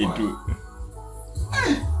 32.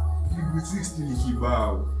 Miguu 60 ni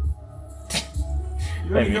kibao.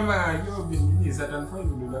 Yoni kama ni Saturn 5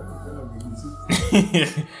 ndio labda miguu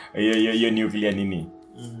 60. Hiyo nuclear nini?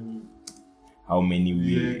 How many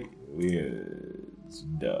wheels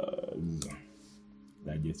does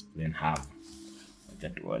largest plane have?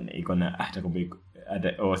 That one iko na hata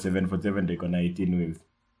 747 iko na 18 wheels.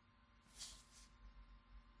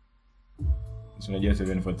 Unajua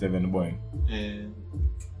 747 boy?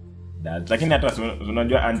 Lakini hata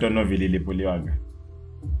unajua Antonov ililipuliwaga.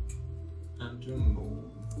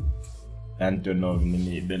 Antonov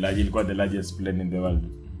nini ilikuwa the largest plane in the world.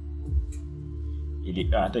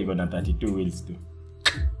 Hata iko na 32 wheels tu.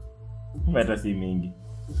 Hata si mingi.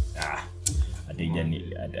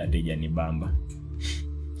 Hata ni bamba.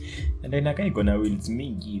 Ndio inakaa iko na wheels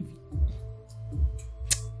mingi hivi.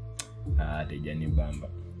 Hata ni bamba.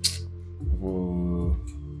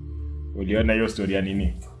 Uliona hiyo story ya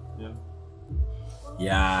nini?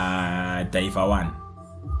 Ya Taifa 1.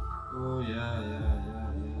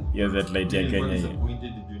 Yes, that light ya Kenya hiyo.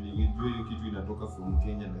 Hiyo kitu inatoka from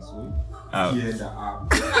Kenya na so kienda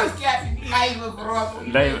up.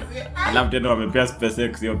 Live. Alafu tena wamepea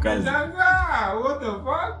SpaceX hiyo kazi. What the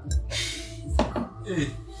fuck?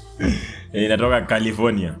 Inatoka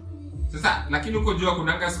California. Sasa lakini uko jua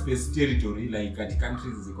kunanga space territory like at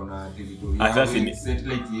countries ziko na territory. Sasa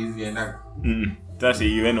satellite hizi enda. Sasa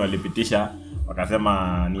UN walipitisha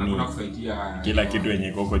wakasema nini? Kila kitu yenye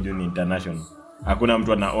iko huko juu ni international. Hakuna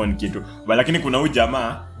mtu ana own kitu. Lakini kuna huyu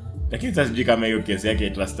jamaa, lakini sasa sijui kama hiyo kesi yake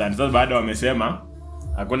itastand. Sasa baada wamesema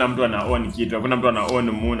hakuna mtu ana own kitu, hakuna mtu ana own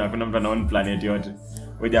moon, hakuna mtu ana own planet yote.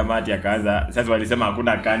 Huyu jamaa ati akaanza, sasa walisema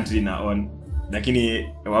hakuna country na own. Lakini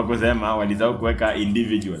wakusema walizao kuweka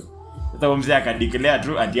individual. Sasa mzee akadeclare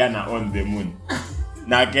tu ati ana own the moon.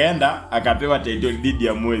 Na akaenda akapewa title deed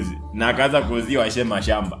ya mwezi na akaanza kuuziwa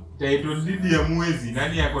shamba. Title deed ya mwezi,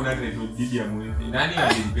 nani yako na title deed ya mwezi? Nani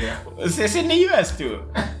alimpea? Sisi ni US tu.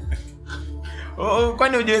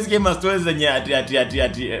 Kwani unajua kama stories zenye ati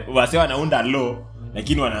wase wanaunda law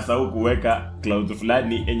lakini wanasahau kuweka clause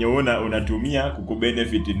fulani yenye unatumia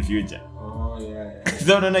kukubenefit in future.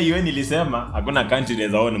 Sasa unaona UN ilisema hakuna country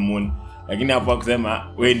inaweza own moon. Lakini hapo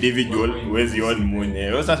kusema we individual huwezi own moon.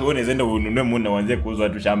 Sasa wewe unaenda ununue moon na uanze kuuza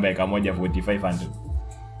tu shamba eka moja 4500.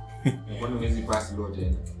 Kwani huwezi pass law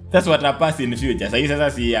tena? Sasa watapass in future.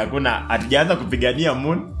 Sasa si hakuna hatujaanza kupigania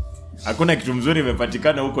moon. Hakuna kitu mzuri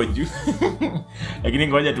imepatikana huko juu. Lakini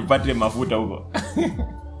ngoja tupate mafuta huko.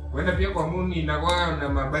 Wenda pia kwa moon inakuwa na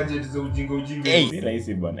mabudget za ujinga. Si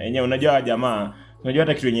rahisi bwana. Yenyewe unajua jamaa, unajua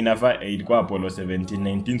hata kitu yenye inafaa ilikuwa Apollo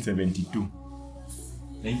 1972.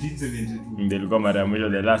 1972 ndio ilikuwa mara ya mwisho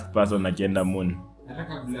the last person akienda moon. Hata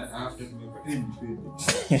kabla after tumepata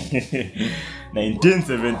independence.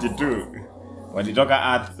 1972 walitoka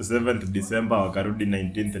Earth 7th December wakarudi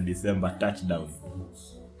 19th December touchdown.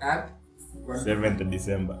 Earth 7th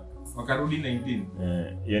December wakarudi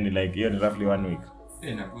 19. Hiyo ni like hiyo ni roughly 1 week.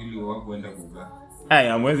 Na kweli wao kwenda kukaa.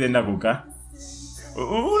 Hamwezi enda kukaa.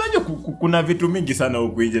 Unajua kuna vitu mingi sana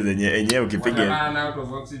huku nje zenye yenyewe ukipiga. Wanalala out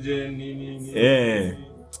of oxygen nini.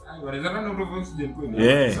 Wanalala out of oxygen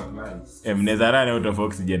kweli. Mnaweza run out of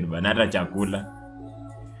oxygen bana hata chakula.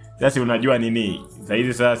 Sasa unajua nini?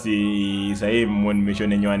 Sasa hii moon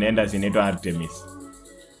mission yenyewe wanaenda inaitwa Artemis.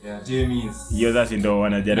 Artemis. Hiyo sasa ndio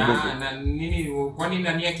wanajaribu na nini kwa nini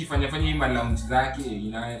nani akifanya hii launch zake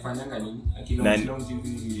inafanyanga nini? Launch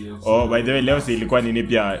hivi. By the way leo si ilikuwa nini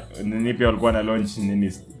pia walikuwa na launch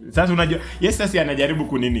nini. Sasa unajua sasa anajaribu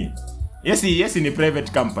kunini Yes ni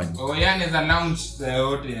private company. Yani za launch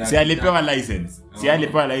yote. Si alipewa license. Si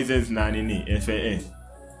alipewa license na nini FAA.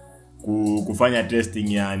 Kufanya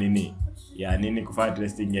testing ya nini? Ya nini kufanya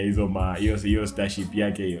testing ya hiyo starship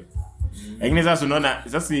yake hiyo. Lakini sasa unaona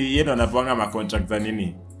sasa yeye ndo anapanga contract za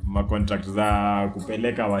nini? Contract za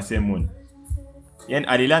kupeleka wasemon. Yaani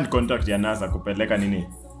aliland contract ya NASA kupeleka nini?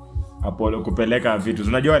 Apollo kupeleka vitu.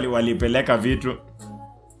 Unajua walipeleka vitu.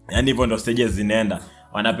 Yaani hivyo ndo stages zinaenda.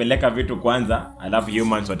 Wanapeleka vitu kwanza, alafu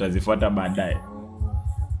humans watazifuata baadaye.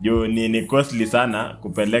 Jo ni costly sana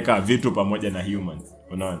kupeleka vitu pamoja na humans.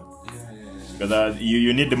 Unaona? Because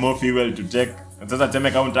you need more fuel to take. Sasa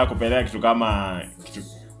teme kama unataka kupeleka kitu kama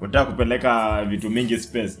unataka kupeleka vitu mingi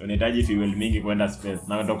space, unahitaji fuel mingi kwenda space.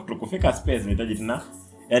 Na ndio kufika space unahitaji tena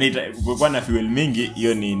yani kwa na fuel mingi,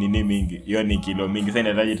 hiyo ni nini mingi. Hiyo ni kilo mingi. Sasa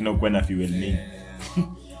inahitaji tena kuwa na fuel mingi.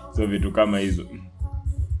 So vitu kama hizo.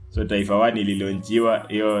 So Taifa 1 ililonchiwa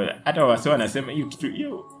hiyo, hata wase wanasema hiyo kitu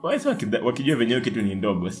hiyo wase wakijua venyewe kitu ni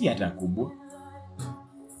ndogo, si hata kubwa.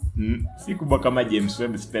 Si kubwa kama James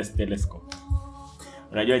Webb Space Telescope.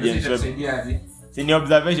 Unajua James Webb si ni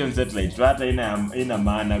observation satellite, hata ina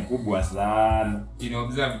maana kubwa sana. Ina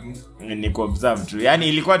observe ni ku-observe tu. Yaani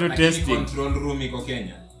ilikuwa tu testing. Control room iko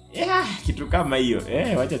Kenya. Kitu kama hiyo.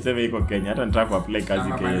 Wacha sema iko Kenya. Hata nataka ku-apply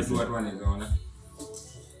kazi Kenya. Watu wanaona.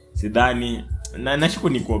 Sidhani na nashuku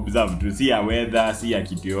ni ku-observe tu, si ya weather, si ya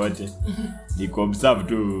kitu yote. Ni ku-observe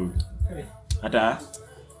tu. Hata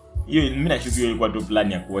hiyo mimi nashuku ilikuwa tu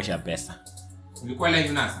plan ya kuosha pesa. Ilikuwa live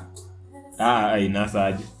NASA. NASA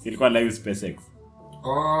aje. Ilikuwa live SpaceX.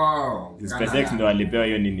 SpaceX ndo alipewa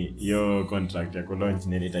hiyo nini? Hiyo contract ya ku-launch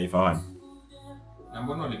nini Taifa 1. Na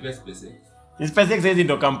mbona walipewa SpaceX? SpaceX hizi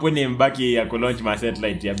ndo kampuni mbaki ya ku-launch ma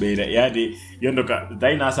satellite ya Beira. Yaani hiyo ndo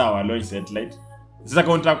NASA wa launch satellite. Sasa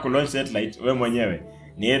kama unataka ku-launch satellite wewe mwenyewe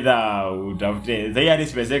ni either utafute. Zaidi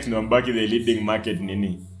SpaceX ndo mbaki the leading market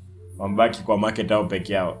nini? Wambaki kwa market hao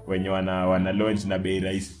peke yao wenye wana launch na bei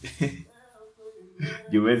rahisi.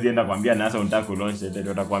 Juwezi enda kwambia NASA unataka ku-launch satellite,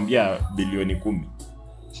 watakwambia bilioni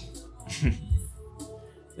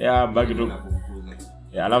 10. Baki tu.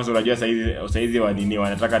 Alafu unajua saizi wa nini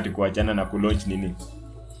wanataka kuachana na ku-launch nini?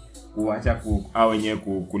 Kuacha au wenyewe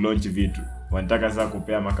ku-launch vitu. Wanataka sasa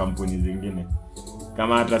kupea makampuni zingine.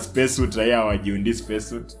 Kama hata spacesuit raia wajiundie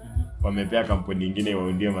spacesuit, wamepea kampuni nyingine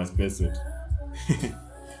waundie ma spacesuit.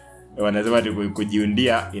 Wanasema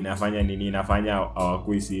kujiundia inafanya nini? Inafanya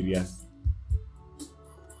hawakui serious.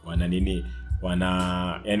 Wana nini?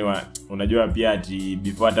 Yani unajua pia ati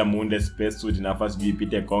before hata muunde spacesuit inafaa sijui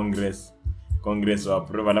ipite Congress wa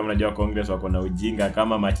approve. Alafu unajua Congress wako na ujinga,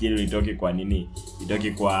 kama material itoki kwa nini?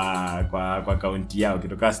 Itoki kwa county yao,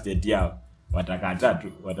 kitoka state yao, watakataa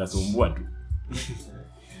tu, watasumbua tu.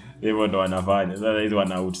 Hivyo ndo wanafanya. Sasa hizo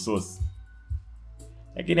wana outsource.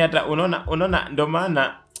 Lakini hata unaona ndo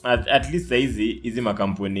maana at least hizi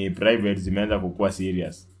makampuni private zimeanza kukua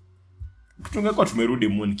serious. Tungekuwa tumerudi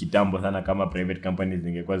moon kitambo sana kama private companies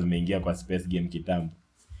zingekuwa zimeingia kwa space game kitambo.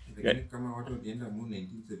 Kama watu walienda moon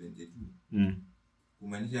 1972.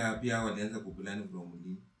 Kumaanisha pia walianza kuplan from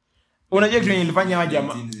moon. Unajua kitu nilifanya hawa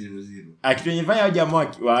jamaa. Kitu nilifanya hawa jamaa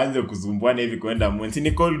waanze kuzumbuana hivi kwenda moon. Si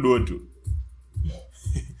ni cold war tu.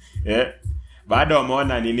 Baada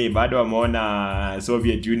wameona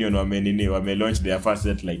Soviet Union wame launch their first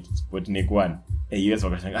satellite Sputnik 1. US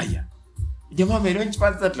wakashangaa jamaa wame launch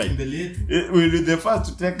first satellite. We will the first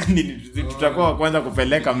to take tutakuwa kwanza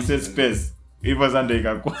kupeleka mse space. Hivyo sasa ndio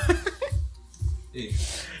ikakuwa.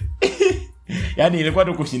 Yaani ilikuwa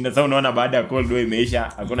tu kushinda. Sasa unaona baada ya Cold War imeisha,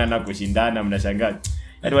 hakuna na kushindana, mnashangaa.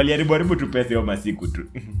 Yaani waliharibu tu pesa hiyo masiku tu.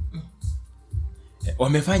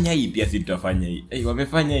 Wamefanya hii pia, si tutafanya hii.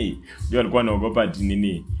 Wamefanya hii. Ndio walikuwa wanaogopa ati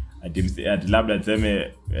nini? Ati labda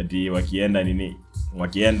tuseme ati wakienda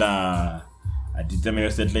ati tuseme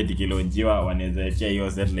hiyo satellite kilonjiwa, wanaweza acha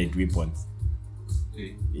hiyo satellite weapons.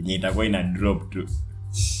 Yenye itakuwa ina drop tu.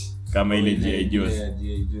 Kama ile G.I.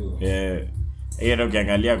 Joe. Hiyo ndio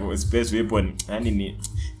ukiangalia space weapon, yani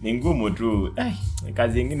ni ngumu tu.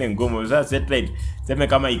 Kazi nyingine ngumu. Sasa satellite sema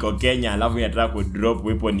kama iko Kenya alafu inataka ku drop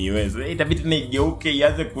weapon US, itabidi ni igeuke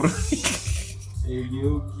ianze kurudi.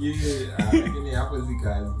 Lakini hapo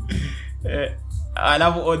zikazi.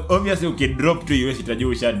 Alafu obviously ukidrop tu US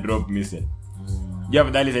itajua usha drop missile.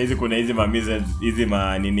 Afadhali saizi kuna hizi ma missiles, hizi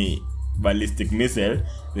ma nini ballistic missile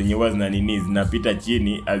zenye huwa zinapita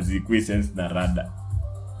chini as equivalence na radar.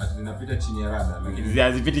 Zinapita chini ya radar, lakini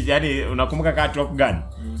hazipiti, yani unakumbuka kama Top Gun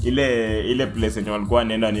ile place yenye walikuwa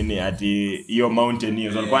wanaenda nini ati hiyo mountain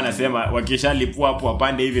hiyo walikuwa wanasema wakishalipua hapo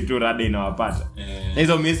wapande hivi tu radar inawapata. Na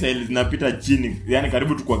hizo missiles zinapita chini, yani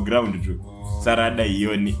karibu tu kwa ground tu. Sasa radar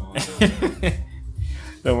ioni.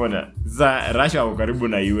 Unaona? Za Russia wako karibu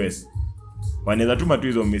na US. Wanaweza tuma tu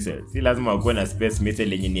hizo missiles. Si lazima wakuwe na space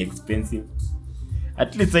missile yenye ni expensive.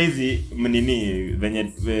 At least hizi nini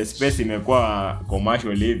venye space imekuwa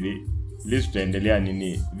commercial hivi, list tutaendelea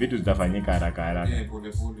nini? Vitu zitafanyika haraka.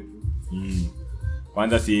 Pole tu.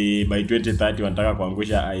 Kwanza si by 2030 wanataka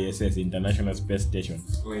kuangusha ISS, International Space Station.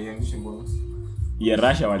 Waiangushe mbona? Ya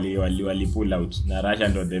Russia wali pull out na Russia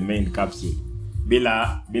ndo the main capsule.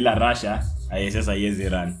 Bila Russia ISS haiwezi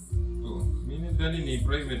run. Mimi ndani ni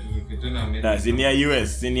private tena America. Na si ni ya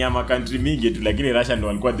US, si ni ya country mingi tu, lakini Russia ndo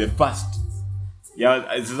walikuwa the first. Ya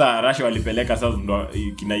sasa Russia walipeleka sasa ndo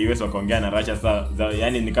kina US wakaongea na Russia sasa,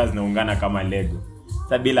 yani ni kazi zinaungana kama Lego.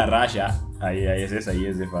 Sasa bila Russia ISS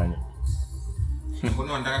haiwezi fanya.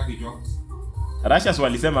 Mbona wanataka kuitoa? Russia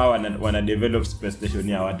walisema wana develop space station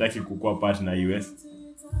ya hawataki kukua part na US.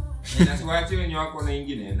 Na siwache wenye wako na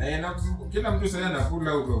nyingine. Na kila mtu sasa pull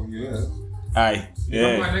out of US. Ai.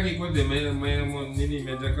 Kama hataki kwanza nini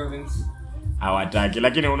major currency. Hawataki,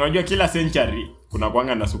 lakini unajua kila century kuna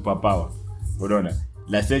kuanga na superpower. Unaona?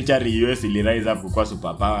 La century US ili rise up kwa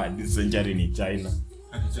superpower, this century ni China.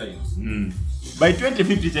 China. By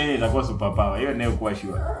 2050 China itakuwa superpower. Hiyo nayo kuwa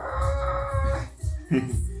sure.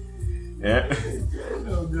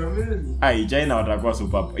 Ai, China watakuwa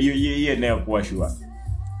superpower. Hiyo nayo kuwa sure.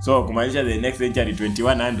 So kumaanisha the next century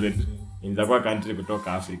 2100 itakuwa country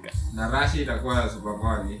kutoka Africa. Na Russia itakuwa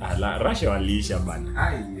superpower. Russia waliisha bana.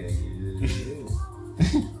 Ai.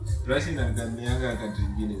 Russia inangamianga country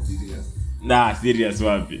nyingine serious. Na serious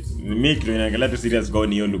wapi? Mimi kitu inaangalia tu serious kwa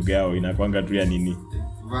hiyo lugha yao inakuanga tu ya nini?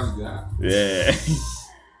 Vulgar.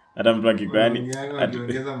 Hata mtu akikwani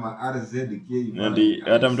atuongeza ma RZK.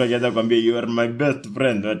 Hata mtu akianza kukwambia you are my best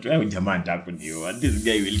friend, watu jamaa atakuniua. This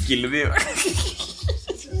guy will kill me.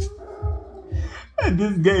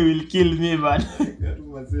 This guy will kill me man.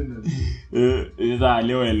 Sasa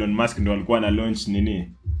leo Elon Musk ndo alikuwa na launch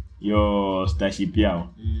nini? Yo Starship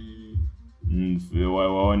yao.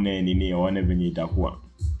 Waone venye itakuwa.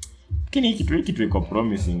 Lakini kitu iko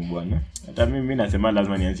promising bwana. Hata mimi nasema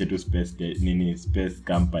lazima nianze tu space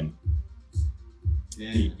company.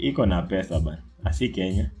 Iko na pesa bwana. Asi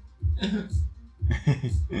Kenya.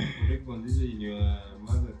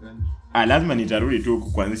 Lazima nitarudi tu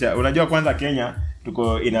kuanzisha. Unajua kwanza Kenya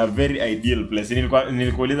tuko in a very ideal place.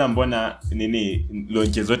 Nilikuuliza mbona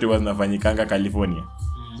launches zote huwa zinafanyikanga California.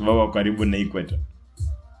 Sababu karibu na equator.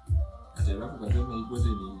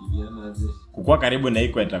 Kukua karibu na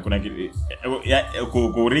equator kuna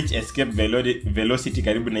ku reach escape velocity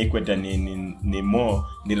karibu na equator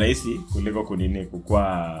ni rahisi kuliko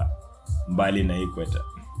kukua mbali na equator.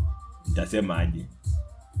 Nitasema aje?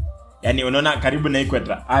 Yaani unaona karibu na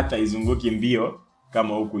equator hata izunguki mbio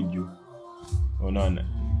kama huku juu. Unaona?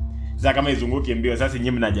 Sasa kama izunguki mbio sasa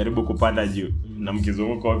nyinyi mnajaribu kupanda juu na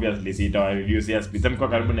mkizunguka obviously si itawa reduce ya speed. Mko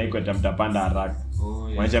karibu na equator mtapanda haraka.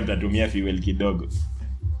 Mwacha mtatumia fuel kidogo.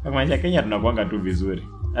 Kama Kenya tunakuanga tu vizuri.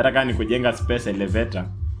 Hata kama ni kujenga space elevator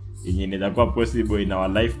yenye inaweza kuwa possible in our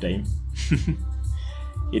lifetime.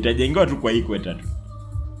 Itajengwa tu kwa equator tu.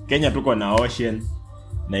 Kenya tuko na ocean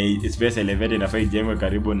na space elevator inafaa ijengwe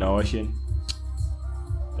karibu na ocean.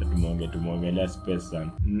 Tumeongelea space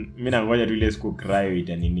sana. Mimi nangoja tu ile siku cryo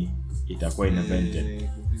itakuwa invented.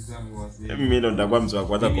 Mimi ndo nitakuwa mtu wa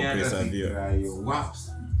kwanza kupresa ndio.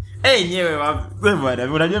 Nyewe wapi?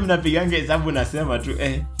 Bwana, unajua mnapigange hesabu nasema tu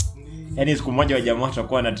yaani siku moja wa jamaa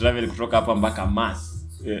watakuwa na travel kutoka hapa mpaka Mars.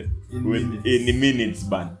 In minutes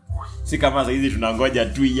bana. Si kama sasa hizi tunangoja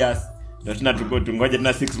 2 years. Ndio tungoja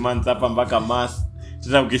tena 6 months hapa mpaka Mars.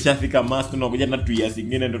 Sasa ukishafika Mars tunakuja na 2 years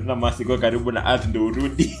nyingine ndio tuna Mars iko karibu na Earth ndio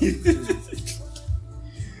urudi.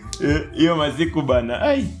 Hiyo masiku bana.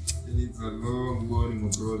 Ai. It's a long boring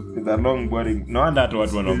process. It's a long boring. No wonder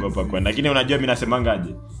watu wanaogopa kwenda. Lakini unajua mimi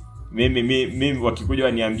nasemangaje? Mimi wakikuja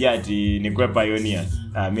waniambia ati nikuwe pioneers.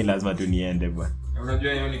 Mimi lazima tu niende bwana.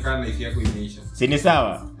 Unajua hiyo ni kana life yako imeisha. Si ni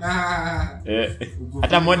sawa?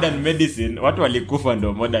 Hata modern medicine watu walikufa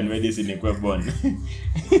ndo modern medicine ikuwe born.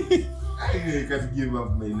 I can't give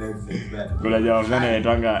up my life like that. Kuna jamaa fulani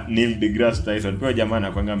anaitwa Neil deGrasse Tyson. Pia jamaa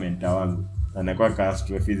anakuanga mentor wangu. Anakuwa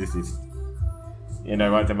astrophysicist.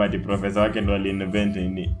 Inakuwa tabati professor wake ndo aliinvent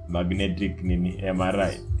magnetic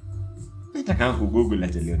MRI. Nataka Google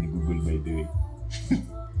acha ni Google by the way.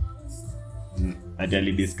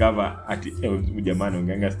 Ati discover ati jamaa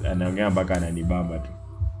anaongea mpaka ananibamba tu.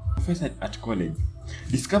 Professor at college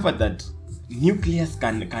discovered that nucleus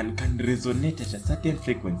can resonate at a certain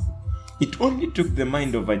frequency. It only took the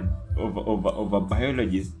mind of a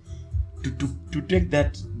biologist to take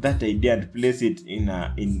that idea and place it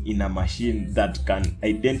in a machine that can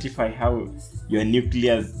identify how your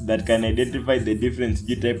nucleus, that can identify the different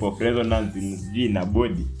type of resonance in a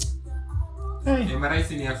body. MRI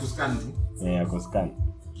ni ya kuscan tu. Ya kuscan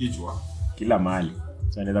Kichwa kila mahali.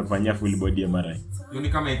 So anaweza kufanyia full body MRI. Hiyo ni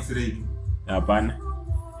kama x-ray tu. Hapana.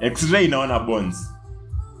 X-ray inaona bones.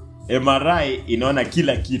 MRI inaona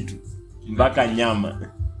kila kitu mpaka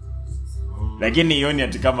nyama. Lakini ioni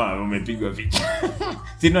ati kama umepigwa picha.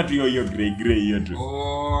 Sina tu hiyo gray hiyo tu.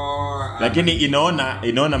 Lakini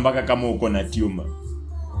inaona mpaka kama uko na tumor.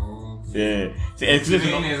 X-ray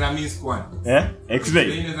inaweza miss kwa.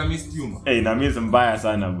 X-ray inaweza miss tumor. Ina miss mbaya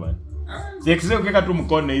sana bwana. X-ray ukiweka tu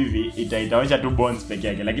mkono hivi itaonyesha tu bones peke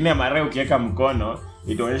yake. Lakini MRI ukiweka mkono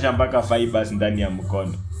itaonyesha mpaka fibers ndani ya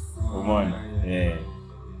mkono. Umeona?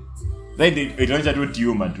 Zaidi itaonyesha tu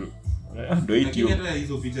tumor tu. Ndio hii tumor. Hata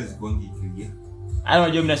hizo picha zikongi kilia.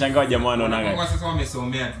 Unajua mnashangaa jamaa wanaona. Kwa sasa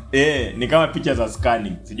wamesomea tu. Ni kama picha za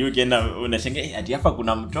scanning. Sijui ukienda unashangaa ati hapa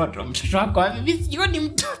kuna mtoto wako wapi? Mimi sijui ni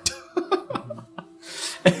mtoto.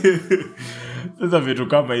 Sasa vitu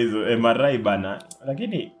kama hizo MRI bana.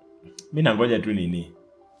 Lakini mimi nangoja tu nini?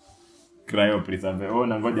 Cryopreserve.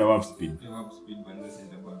 Nangoja warp speed. Warp speed bana sasa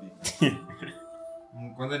babika.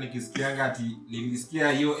 Kwanza nikisikianga ati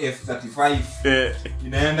nilisikia hiyo F35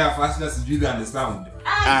 inaenda faster sijui than sound.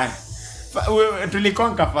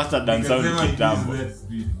 Tulikonka faster than sound kitambo.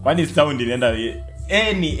 Kwani sound inaenda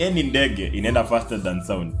any ndege inaenda faster than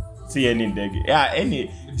sound. Si any ndege.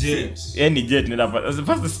 Any jet inaenda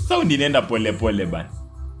faster. Sound inaenda pole bana.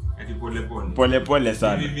 Ati pole. Pole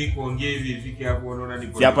sana. Mimi kuongea hivi ifike hapo unaona ni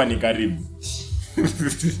pole. Si hapa ni karibu.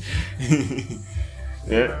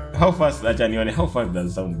 How fast how fast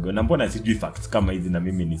does sound go? Na mbona sijui facts kama hizi na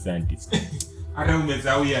mimi ni scientist. Hata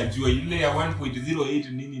umesahau ya jua ile ya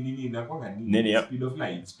 1.08 nini inakuwa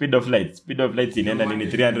nini? Speed of light inaenda nini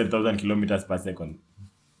 300,000 kilometers per second.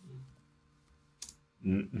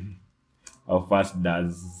 How fast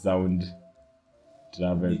does sound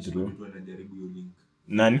travel through?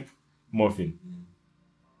 Nani? Morphine.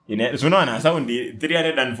 Unaona sound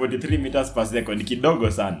 343 meters per second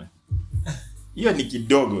kidogo sana. Hiyo ni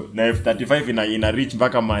kidogo na F35 ina reach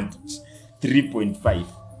mpaka Mach 3.5.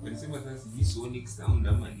 Wanasema sasa ni sonic sound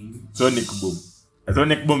ama nini?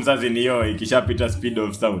 Sonic boom sasa ni hiyo ikishapita speed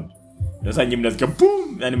of sound. Sasa nyinyi mnasikia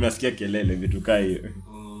boom, yani mnasikia kelele vitu kaa hiyo.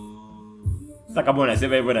 Sasa kama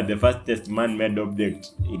unasema hivyo na the fastest man made object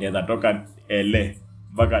inaweza toka LA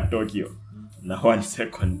mpaka Tokyo na 1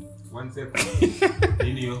 second. 1 second.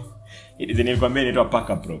 Nini hiyo? Nilikwambia inaitwa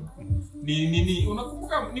Parker probe. Nini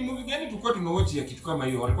unakumbuka ni movie gani tulikuwa tunawatch ya kitu kama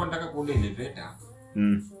hiyo? Walikuwa wanataka kuunda elevator.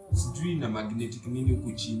 Sijui na magnetic nini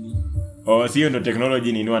huku chini. Sio ndo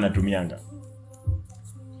technology nini wanatumianga.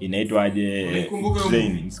 Inaitwa aje?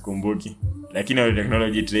 Train, sikumbuki. Lakini hiyo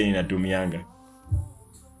technology train inatumianga.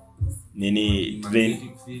 Nini train?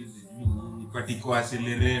 Ni particle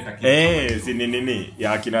accelerator. Si nini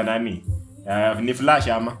ya kina nani? Ni flash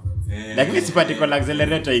ama? Lakini si particle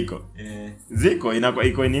accelerator iko. Ziko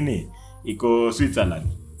iko nini? Iko Switzerland.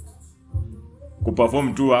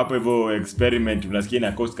 Kuperform tu hapo hivyo experiment unasikia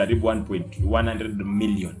ina cost karibu 100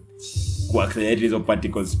 million ku accelerate hizo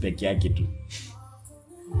particles peke yake tu.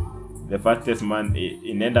 The fastest man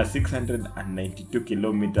inaenda 692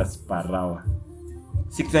 kilometers per hour.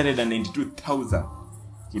 692,000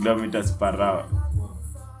 kilometers per hour.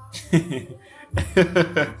 2,000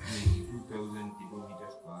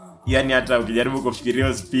 kilometers per hour. Yani hata ukijaribu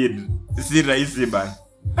kufikiria speed si rahisi bana.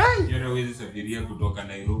 Yeye hawezi safiria kutoka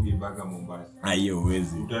Nairobi mpaka Mombasa. Hiyo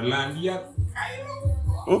huwezi. Utalandia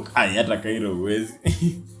Cairo. Hata Cairo huwezi.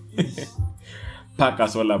 Paka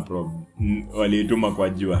solar probe waliituma kwa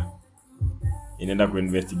jua. Inaenda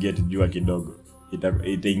kuinvestigate jua kidogo.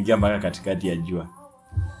 Itaingia mpaka katikati ya jua.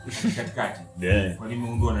 Katikati. Kwa nini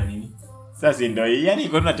imeundwa na nini? Sasa ndio yani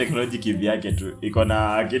iko na technology kivyake tu. Iko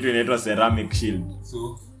na kitu inaitwa ceramic shield.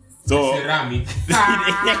 So ceramic.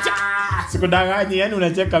 Sikudanganyi yani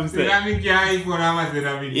unacheka mse. Ceramic haipo na ama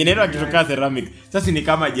ceramic. Inaitwa kitu kama ceramic. Sasa ni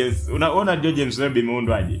kama James. Unaona James Webb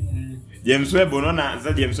imeundwaje? James Webb unaona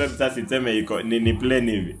sasa James Webb sasa iseme iko ni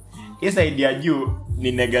plane hivi. Hii side ya juu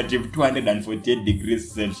ni negative 248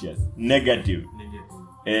 degrees Celsius. Negative.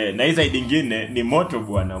 Na hii side nyingine ni moto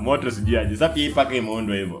bwana. Moto sijui aje. Sasa hii paka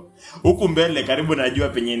imeundwa hivyo. Huku mbele karibu na jua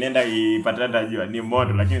penye inaenda ipatana jua ni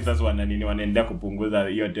moto lakini sasa wanaendelea kupunguza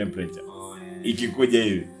hiyo temperature. Ikikuja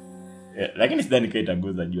hivi. Lakini sidhani kama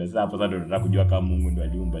itaguza jua. Sasa hapo sasa tunataka kujua kama Mungu ndiye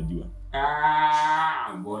aliumba jua.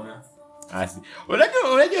 Mbona?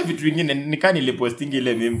 Unajua vitu vingine nikaa nilipostingi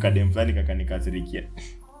ile meme kadem fulani kakanikasirikia.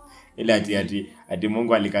 Ile ati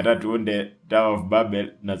Mungu alikataa tuunde Tower of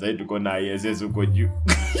Babel na sasa tuko na ISS huko juu.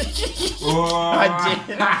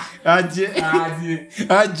 Aje.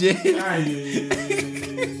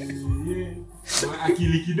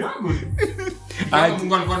 Akili kidogo.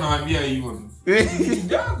 Mungu alikuwa anawaambia hivyo.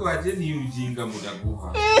 Kidogo aje ni ujinga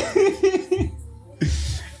mtakufa.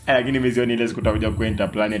 Lakini mission ile sikutakuja ku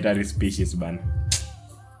interplanetary species bana.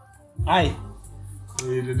 Ai.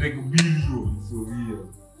 It take billions of years.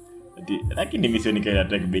 Lakini mission ikaenda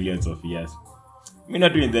take billions of years. Mimi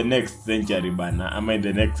not in the next century bana, ama in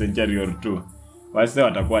the next century or two. Wase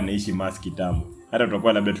watakuwa naishi Mars kitambo. Hata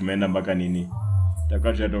tutakuwa labda tumeenda mpaka nini?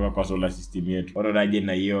 Tutakuwa tunatoka kwa solar system yetu. Unaonaje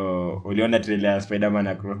na hiyo? Uliona trailer ya Spider-Man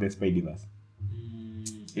Across the Spider-Verse?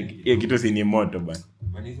 Hiyo kitu si ni moto bana.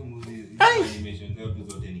 Hizo movie animation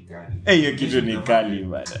zote ni kali. Hiyo kitu ni kali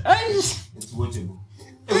bana. It's watchable.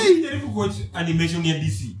 Jaribu watch animation ya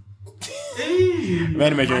DC. Mimi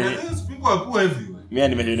animation people are poor everywhere. Mimi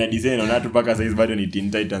animation ya DC naona tu mpaka size bado ni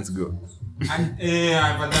Teen Titans Go. But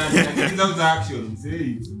without action, say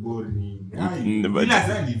it's boring. Bila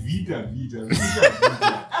sana ni vita.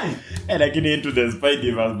 Lakini Into the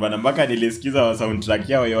Spider-Verse bana mpaka nilisikiza soundtrack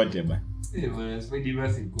yao yote bana. Bana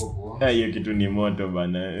Spider-Verse iko poa. Hiyo kitu ni moto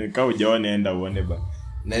bana. Kama hujaona enda uone bana.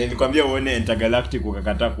 Na nilikwambia uone Intergalactic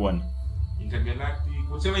ukakataa kuona. Intergalactic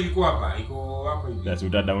kusema iko hapa hivi. That's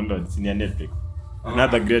uta download si Netflix.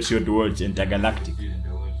 Another great show to watch, Intergalactic.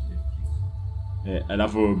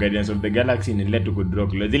 Alafu Guardians of the Galaxy ni let to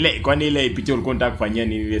drop zile kwani ile picha ulikuwa unataka kufanyia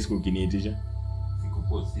nini ile siku kiniitisha?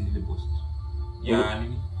 Sikupost ile post. Ya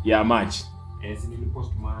nini? Ya March. Ile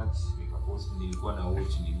post March nikapost nilikuwa na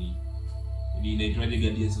watch nini. Ni inaitwa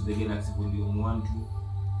Guardians of the Galaxy volume 1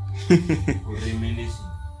 for reminiscence.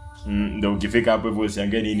 Ndio ukifika hapo hivyo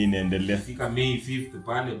usiangalie nini inaendelea. Fika May 5th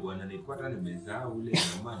pale bwana nilikuwa hata nimezaa ule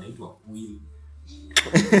mama anaitwa Quill.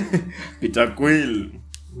 Peter Quill.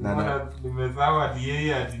 Na nimezawa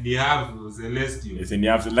yeye ati have celestial. Yes ni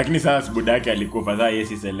have lakini sasa buda yake alikufa sasa yeye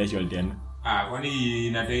si celestial tena. Kwani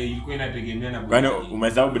ilikuwa inategemea na buda. Kwani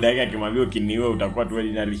umezao buda yake akimwambia ukiniua utakuwa tu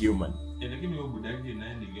ordinary human. Lakini huyo buda yake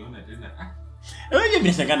naye niliona tena wewe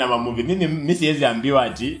nimeshanga na movie mimi siwezi ambiwa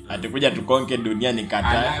ati atakuja tukonke dunia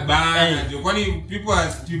nikataa. Bana kwani people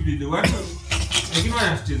are stupid watu lakini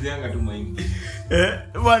wanatuchezeanga tu maingi.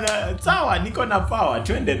 Bwana sawa niko na power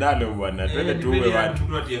twende nalo bwana twende tuwe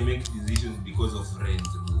watu ati make decisions because of friends.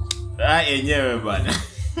 Yenyewe bwana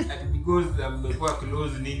because mmekuwa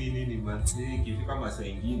close nini but ikifika masaa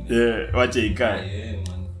ingine wache ikae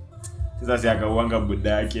man. Sasa si akauanga buda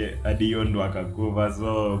yake hadi hiyo ndo akakufa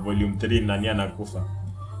so volume 3 nani anakufa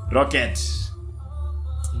Rocket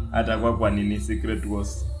atakuwa kwa nini Secret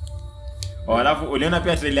Wars. Alafu uliona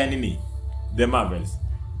pia trailer nini The Marvels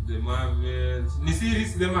ni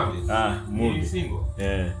series The Marvels movie ni single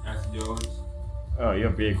asijot hiyo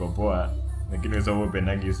pia iko poa lakini wewe sio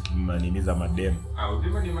upendangi nini za madem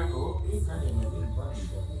udema ni mako kani ya madem bali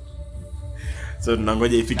so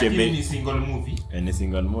tunangoja ifike May. Ni single movie. Ni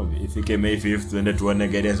single movie. Ifike May 5th tuende tuone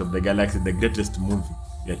Guardians of the Galaxy, the greatest movie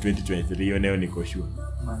ya 2023. Hiyo nayo niko sure.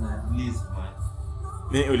 Bana please man.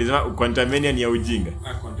 Ni ulisema Quantumania ni ya ujinga.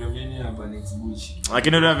 Quantumania bana it's bullshit.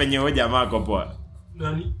 Lakini ndio venye hoja mako poa.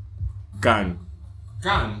 Nani? Kang.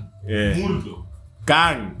 Murdo.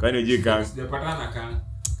 Kang. Kwani unajui Kang? Sijapatana Kang.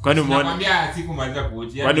 Kwani umeona? Nakwambia siku maliza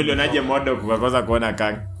kuojea. Kwani ulionaje Modo kukosa kuona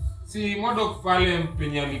Kang? Si Modo pale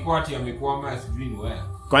penye alikuwa ati amekwama sijui ni wewe.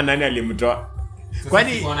 Kwa nani alimtoa?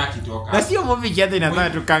 Kwani unaona akitoka? Na sio movie kiasi inafanya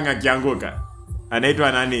tu Kang akianguka.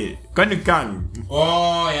 Anaitwa nani? Kwani Kang?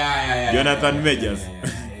 Yeah. Jonathan Majors.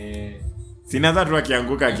 Sinaza tu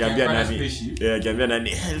akianguka akiambia nani? Akiambia nani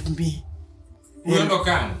help me.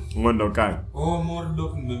 Ngondo Kang.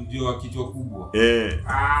 Mordok nimemjua kichwa kubwa.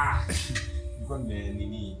 Niko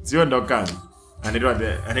nini? Sio ndo Kang.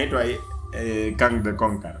 Anaitwa Kang the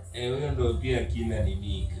Conqueror. Huyo ndo pia kila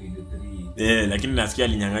nini Creed 3. Lakini nasikia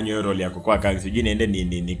alinyang'anywa hiyo role yako kwa Kang. Sijui niende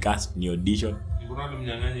ni cast ni audition. Mbona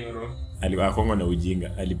mnyang'anya hiyo role? Alikuwa Kongo na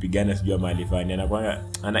ujinga. Alipigana sijui mahali fulani.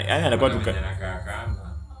 Anakuwa tu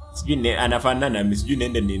sijui anafanana na sijui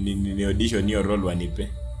niende ni audition hiyo role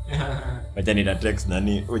wanipe. Wacha nita text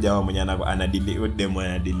nani huyo jamaa mwenye anadili demo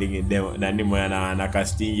anadili demo nani mwenye ana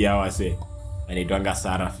casting ya wase anaitwanga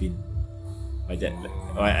Sarafin.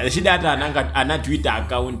 Wacha shida hata ana Twitter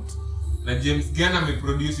account. Na James Gunn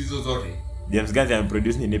ameproduce hizo zote. James Gunn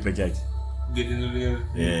ameproduce nini peke yake?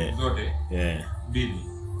 Zote. Bili.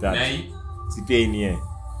 Nai sipia ni yeye.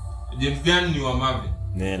 James Gunn ni wa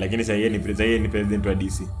Marvel. Lakini sasa yeye ni president wa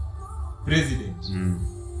DC. President.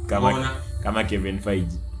 Kama Kevin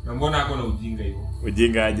Feige. Na mbona hako na ujinga hivyo?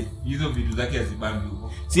 Ujinga aje? Hizo vitu zake hazibambi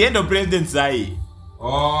huko. Si ndo president sahi.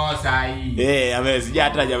 Sahi. Amesija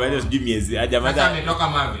hata hajamaliza sijui miezi. Sasa ametoka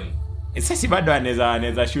Marvel. Sasa bado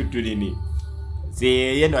anaweza shoot tu nini. Si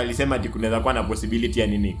yeye ndo alisema ati kunaweza kuwa na possibility ya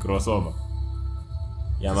nini crossover.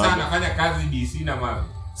 Ya Marvel. Sasa anafanya kazi DC na Marvel.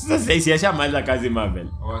 Sasa si ashamaliza kazi Marvel.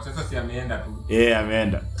 Sasa si ameenda tu.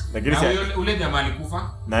 Ameenda. Lakini ule jamaa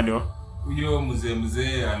alikufa? Nani? Huyo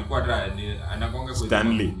mzee alikuwa anakonga kwa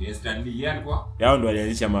Stanley. Yeye alikuwa? Yao ndo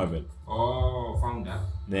alianzisha Marvel. Founder.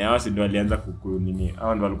 Na yao si ndo alianza nini?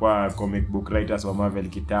 Hao ndo walikuwa comic book writers wa Marvel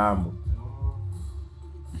kitambo.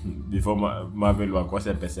 Before Marvel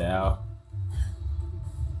wakose pesa yao.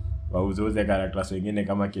 Wauze characters wengine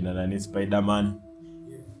kama kina nani Spider-Man.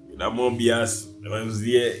 Na Mobius,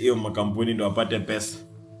 wauzie hiyo makampuni ndo wapate pesa.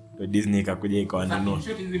 Ndio Disney ikakuja ikawanunua.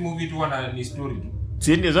 Sasa hizi movie tu ni story tu.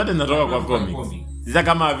 Si ndio zote zinatoka kwa comics. Sasa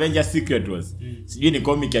kama Avengers Secret Wars. Sijui ni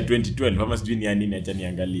comic ya 2012 ama sijui ni ya nini, acha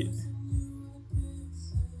niangalie.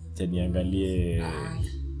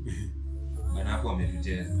 Bana hapo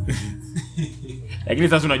wametucheza. Lakini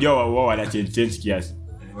sasa unajua wao wana change kiasi.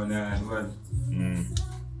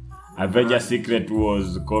 Avengers Secret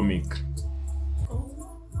Wars comic.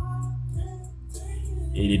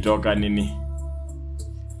 Ilitoka nini?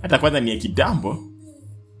 Hata kwanza ni ya kitambo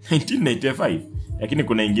 1995, lakini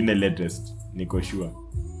kuna ingine latest niko sure.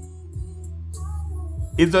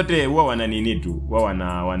 Hizo zote huwa wana nini tu, huwa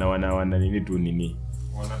wana nini tu nini.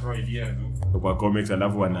 Wanatoa idea tu kwa comics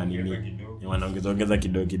alafu wana nini. Wanaongeza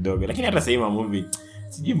kidogo. Lakini hata sasa movie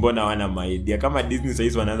sijui mbona wana maidia kama Disney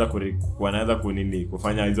sasa wanaanza kunini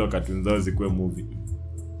kufanya hizo cartoons zao zikuwe movie.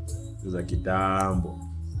 Za kitambo.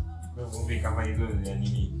 Kwa movie kama hizo ya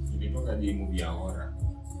nini? Ilitoka je movie ya horror.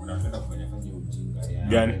 Unapenda kufanya ujinga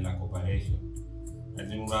ya la corporation.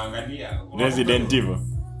 Lazima unaangalia Resident Evil.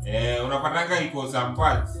 Unapataka iko some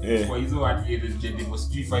parts. Kwa hizo Resident Evil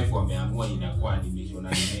 5 wameamua inakuwa animation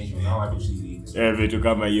na watu serious. Vitu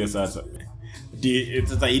kama hiyo sasa.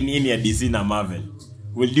 Sasa hii ya DC na Marvel.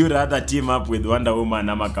 Will you rather team up with Wonder Woman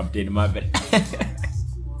ama Captain Marvel?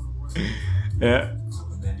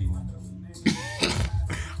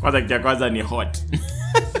 Kwanza ni hot.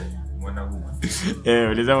 Wonder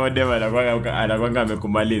Woman. Ulisema dema anakuanga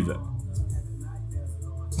amekumaliza.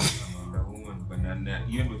 Wonder Woman banana.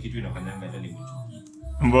 Hiyo ndio kitu inafanyanga hata nimchukie.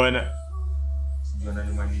 Mbona? Sijui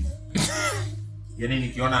ananimaliza. Yaani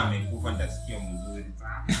nikiona amekufa nitasikia mzuri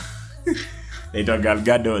sana. Naitwa Gal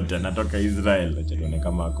Gadot anatoka Israel. Acha tuone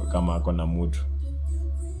kama ako na mtu.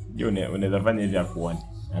 Je, unaweza fanya hivi akuone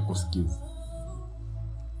na kusikiza.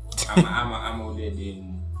 Ama ule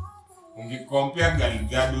demu. Ungecompare Gal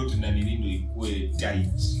Gadot na nini ndio ikuwe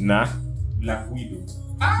tight. Na Black Widow.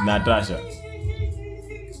 Natasha.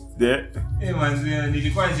 Manzi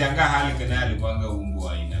nilikuwa nishangaa hali kana alikuanga umbo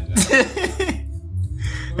aina gani.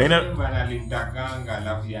 Bana alimtakanga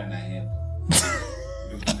alafu yana hepa.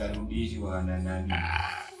 Ndio na nani.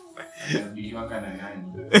 Ndio kana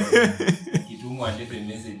nani. Kitumu alete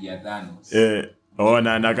message ya tano.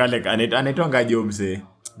 Na kale anaitwa ngaje mse.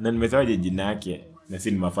 Na nimesahau jina yake. Na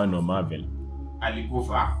si ni mafano wa Marvel.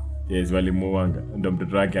 Alikufa? Yes, walimuanga. Ndio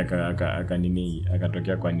mtoto wake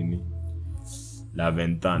akatokea kwa nini? Love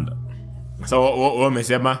and Thunder. So wao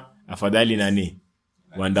wamesema afadhali nani?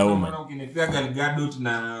 Wonder Woman. Kama ukinipea Gal Gadot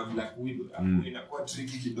na Black Widow, hapo inakuwa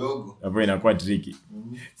tricky kidogo. Hapo inakuwa tricky.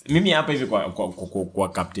 Mimi hapa hivi kwa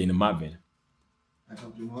Captain Marvel.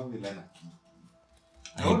 Captain Marvel ana.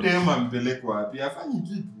 Au dema mpeleko wapi? Afanye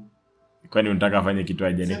kitu. Kwani unataka afanye kitu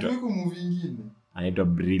aje anaitwa? Sio movie nyingine. Anaitwa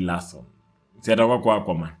Brie Larson. Si atakuwa kwa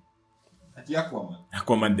Aquaman. Ati Aquaman.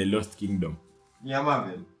 Aquaman the Lost Kingdom. Ni ya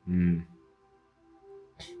Marvel.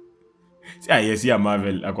 Yes, ya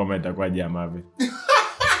Marvel. Aquaman itakuwa je ya Marvel.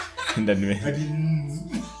 Ndio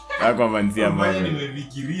Aquaman si ya Marvel.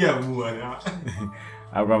 Nimefikiria bwana.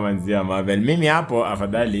 Aquaman si ya Marvel. Mimi hapo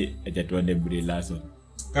afadhali acha tuone Brie Larson.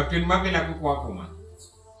 Captain Marvel atakuwa Aquaman.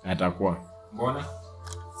 Atakuwa. Mbona?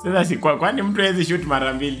 Sasa si kwani mtu hawezi shoot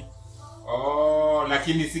mara mbili?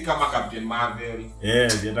 Lakini si kama Captain Marvel.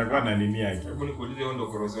 Atakuwa na nini yake. Hebu nikuulize hiyo ndio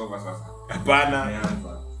crossover sasa. Hapana.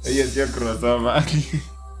 Hiyo sio crossover.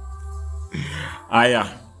 Aya.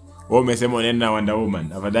 Wewe umesema unaenda na Wonder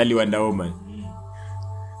Woman. Afadhali Wonder Woman.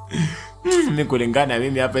 Mimi kulingana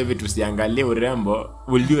mimi hapa hivi tusiangalie urembo.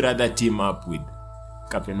 Will you rather team up with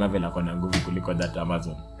Captain Marvel ako na nguvu kuliko that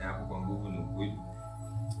Amazon? Hapo kwa nguvu ni ukweli.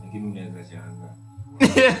 Lakini unaweza shanga.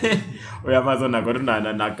 Wewe Amazon ako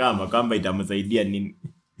na kamba itamsaidia nini?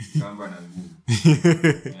 Kamba na nguvu.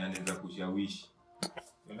 Anaweza kushawishi.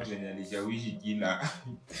 Ndio alishawishi kila.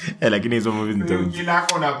 Lakini hizo movies ni tamu. Kila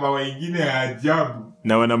ako na power nyingine ya ajabu.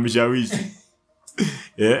 Na wanamshawishi.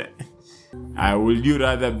 Will you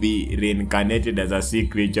rather be reincarnated as a sea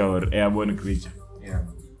creature or airborne creature?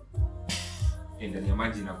 ndani ya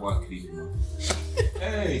maji inakuwa creepy.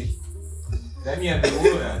 Ndani ya the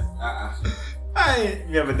water.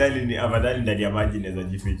 Mimi afadhali ndani ya maji naweza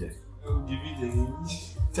jificha. Jifiche nini?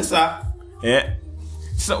 Sasa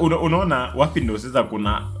unaona wapi ndio sasa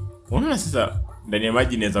unaona sasa ndani ya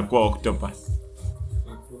maji inaweza kuwa octopus.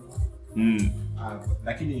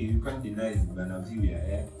 Lakini you can't deny bana view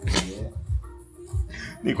ya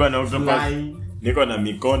niko na octopus, niko na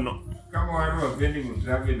mikono. Kama watu wapendi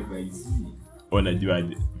kutravel by sea.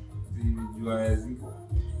 Unajuaje? Jua zipo.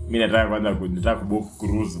 Mimi nataka kubook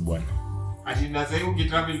cruise bwana. Ati na sasa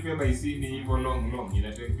ukitravel pia by sea ni hivyo long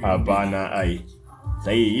inataka. Hapana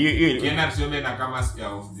sasa hii Kienda tuseme na kama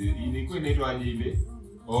Star of the ilikuwa inaitwa ile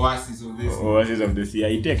Oasis of the Sea.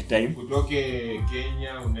 I take time. Kutoke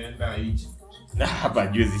Kenya unaenda Egypt. Hapa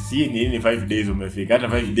juzi si ni 5 days umefika. Hata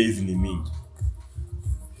 5 days ni mingi.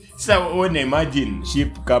 Sasa una imagine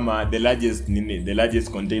ship kama the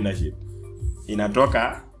largest container ship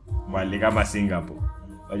inatoka mahali kama Singapore.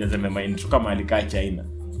 Wajasema inatoka mahali kama China.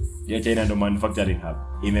 Hiyo China ndo manufacturing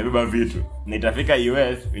hub. Imebeba vitu na itafika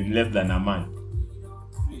US in less than a month.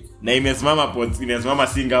 Na imesimama ports, imesimama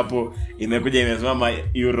Singapore, imesimama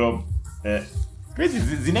Europe. Kwezi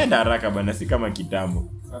zinaenda haraka bana, si kama kitambo.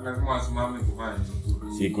 Lazima wasimame kufanya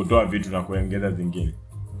si kutoa vitu na kuongeza zingine.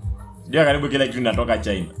 Ndio karibu kila kitu inatoka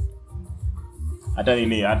China. Hata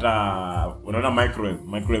unaona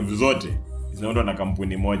microwave zote zinaundwa na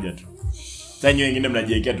kampuni moja tu. Sasa nyinyi wengine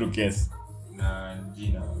mnajiwekea tu case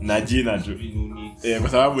na jina tu. Kwa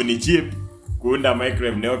sababu ni cheap kuunda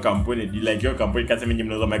microwave na hiyo kampuni, like hiyo kampuni kama mimi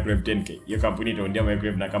mnauza microwave 10k. Hiyo kampuni itaundia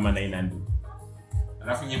microwave na kama 900.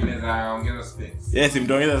 Alafu nyinyi mnaweza ongeza specs. Yes,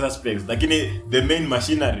 mtaongeza sasa specs, lakini the main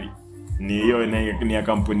machinery ni hiyo ni ya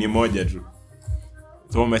kampuni moja tu.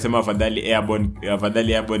 So umesema afadhali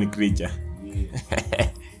airborne creature.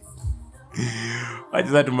 Wacha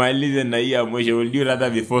sasa tumalize na hii ya mwisho. Will you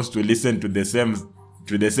rather be forced to listen to the same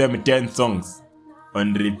 10 songs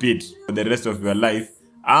on repeat for the rest of your life,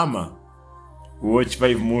 ama watch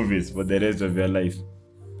 5 movies for the rest of your life?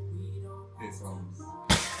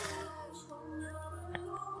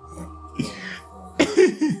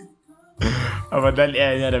 Afadhali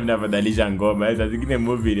hata mnafadhalisha ngoma. Sasa zingine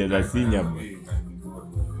movie ile za sinya bwana.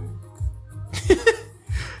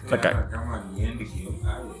 Kama ni end game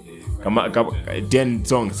kama 10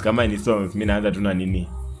 songs, kama ni songs mimi naanza tu na nini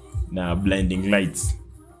na Blinding Lights.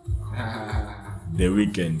 The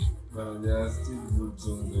Weeknd. But there are still good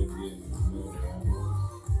songs again.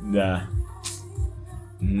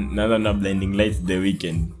 Naanza na Blinding Lights, The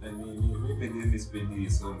Weeknd. I mean, maybe spend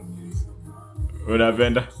this song music.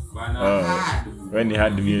 Unapenda? When you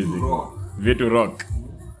had music. Vitu rock.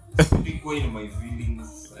 Biko in my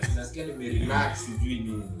feelings. Nasikia nimerelax sijui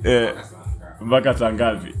nini. Mpaka saa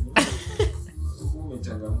ngapi?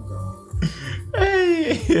 Umechangamka.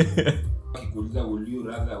 Kikuuliza will you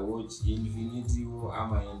rather watch Infinity War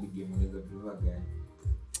ama Endgame, unaweza prefer gani?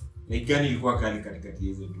 Like gani ilikuwa kali katikati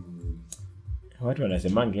hizo tu movies? Watu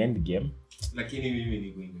wanasemanga Endgame, lakini mimi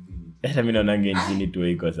niko Infinity. Hata mimi naona Infinity War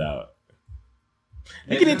iko sawa.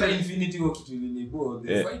 Lakini Infinity War kitu ilinibo,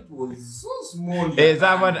 the fight was so small.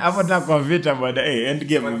 Hapo na kwa vita bwana.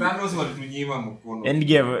 Endgame. Thanos walitunyima mkono.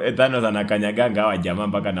 Endgame Thanos anakanyaganga hawa jamaa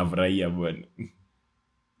mpaka nafurahia bwana.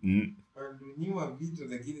 Walitunyima vita,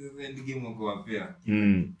 lakini sasa Endgame wako wapea.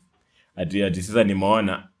 Ati sasa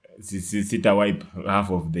nimeona sita wipe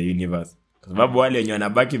half of the universe. Kwa sababu wale wenye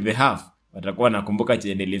wanabaki the half watakuwa nakumbuka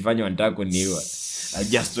chenye nilifanya, wanataka kuniua. I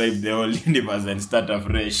just wipe the whole universe and start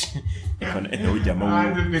afresh. Huyu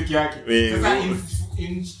jamaa huyo peke yake. Sasa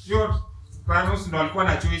in short, Thanos ndo alikuwa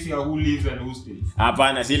na choice ya who lives and who stays.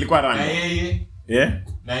 Hapana, si ilikuwa random. Na yeye.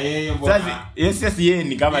 Na yeye mbona? Sasa yes yeye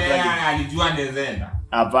ni kama alijua anezenda.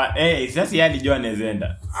 Hapa sasa yeye alijua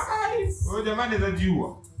anezenda. Huyo jamaa anaweza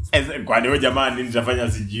jiua. Kwani huyo jamaa nini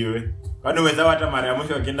nitafanya sijiwe? Kwani wewe hata mara ya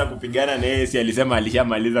mwisho akienda kupigana na yeye si alisema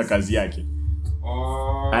alishamaliza kazi yake.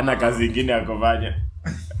 Ana kazi nyingine ya kufanya.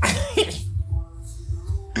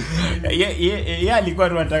 Yeye alikuwa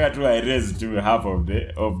tu anataka tu erase to half of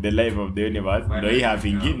the life of the universe. Ndio hii half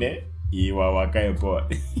nyingine iwawakae poa.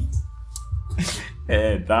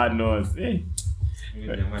 Thanos.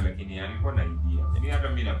 Jamaa lakini alikuwa na idea. Yaani hata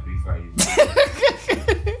mimi na prefer hivi.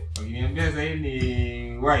 Wakiniambia sasa ni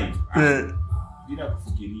why? Bila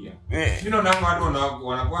kufikiria. Mimi naona watu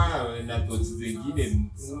wanakuwa na thoughts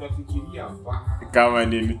zingine unafikiria mpaka kama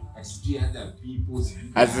nini? Actually other people's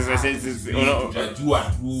unajua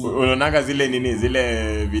tu. Unaona zile nini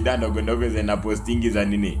zile vida ndogo ndogo zina postingi za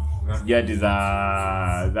nini? Sijati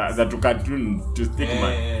za to cartoon to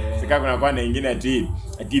stickman. kama kuna kwa nyingine ati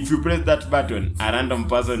if you press that button a random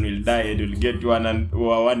person will die and will get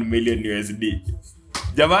 1 million USD.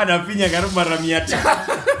 Jamaa anafinya karibu mara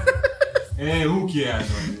 100. Who cares?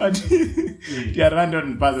 Tia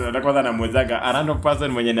random person atakuwa na mwenzaka a random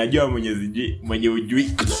person mwenye najua mwenye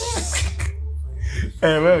ujui.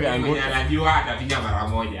 Wewe anguka. Anajua atafinya mara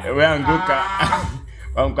moja. Wewe anguka.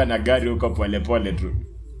 Wangu na gari huko pole pole tu.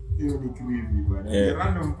 Hiyo ni creepy bwana.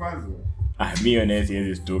 Random person. Mimi na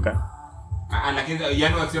siwezi stuka. Lakini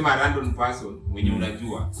yani wasema random person mwenye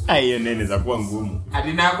unajua. Hiyo nene za kuwa ngumu.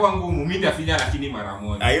 Hadi na kuwa ngumu mimi nitafinya lakini mara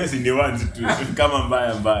moja. Hiyo si ni once tu kama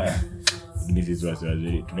mbaya. This is what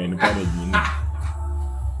tuna encourage you.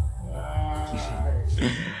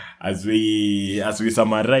 As we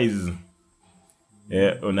summarize,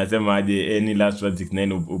 unasema aje any last words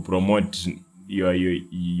to promote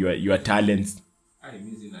your talents?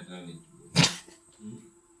 Mimi sina talent.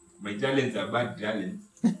 My talents are bad talents.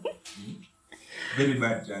 Very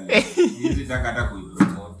bad talents. Hizi takata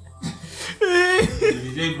kuipromote.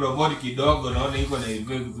 Nijai promote kidogo naona iko na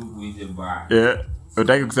effect tu kuije mbaya.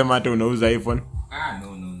 Utaki kusema hata unauza iPhone?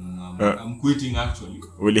 No. I'm quitting actually.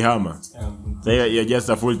 Ulihama? So you're just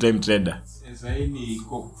a full-time trader. Sasa ni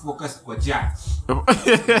focus kwa chat.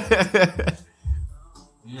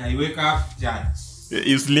 I wake up chat.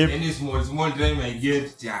 You sleep? Any small time I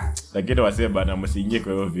get chat. Lakini wasee bana msiingie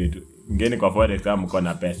kwa hiyo vitu. Ngeni kwa forex kama mko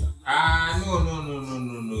na pesa.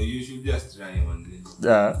 No. You should just try one day.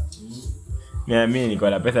 Mimi niko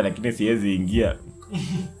na pesa lakini siwezi ingia.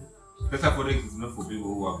 Pesa forex is not for people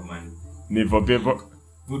who have money. Ni for people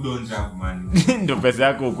who don't have money. Ndio pesa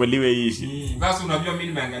yako ukuliwe ishi. Basi unajua mimi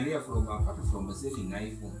nimeangalia from a selling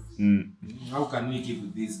iPhone. How can we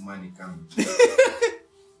keep this money coming?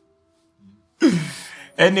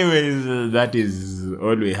 Anyways, that is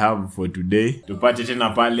all we have for today. Tupate tena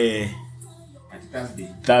pale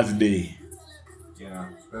Thursday.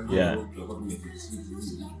 Yeah.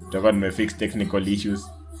 Tutakuwa tumefix technical issues.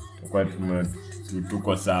 Tutakuwa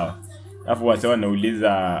tuko sawa. Alafu wase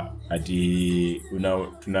wanauliza ati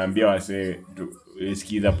tunaambia wase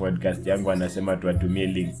sikiza podcast yangu anasema tuwatumie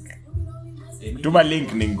link. Tuma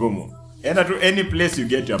link ni ngumu. Enda tu any place you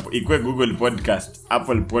get up. Ikwe Google Podcast,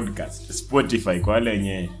 Apple Podcast, Spotify kwa wale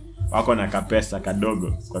wenye wako na kapesa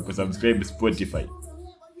kadogo kwa kusubscribe Spotify.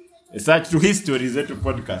 Search to history zetu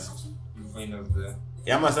podcast. Find out there.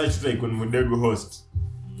 Yama search tu Icon Mudegu host.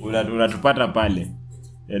 Unatupata pale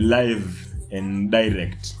live and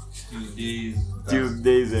direct.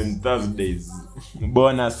 Tuesdays and Thursdays.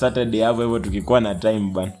 Bonus Saturday hapo hivyo tukikuwa na time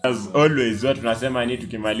ban. As always watu tunasema ni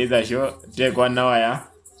tukimaliza show take 1 hour ya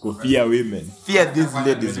fear women. Fear these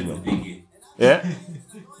ladies man. Yeah.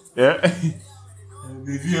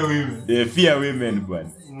 Fear women. Fear women bwana.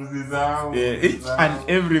 Each and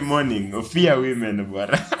every morning fear women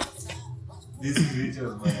bwana. These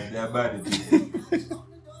creatures man, they are bad.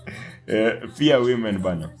 Fear women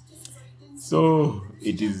bwana. So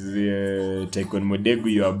it is Taekwondo Modegu,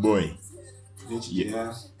 your boy.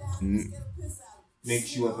 Yeah. Make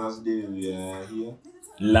sure Thursday we are here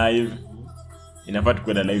live. Inafaa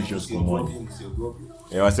tukue na live shows kwa moja.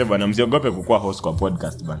 Wase bwana msiogope kukua host kwa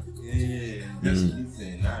podcast bwana. Just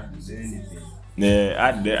listen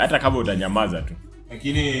anything. Hata kama utanyamaza tu.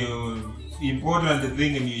 Lakini important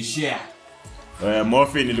thing ni share.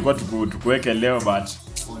 Morphine ilikuwa tukuweke leo but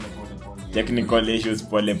technical issues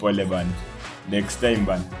pole bana. Next time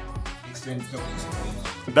bana.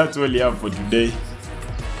 That's all you have for today.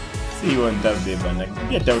 See you on Thursday bana.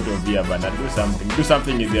 Get out of here bana. Do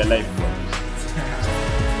something with your life bana.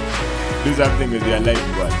 Do something with your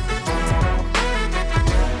life bana.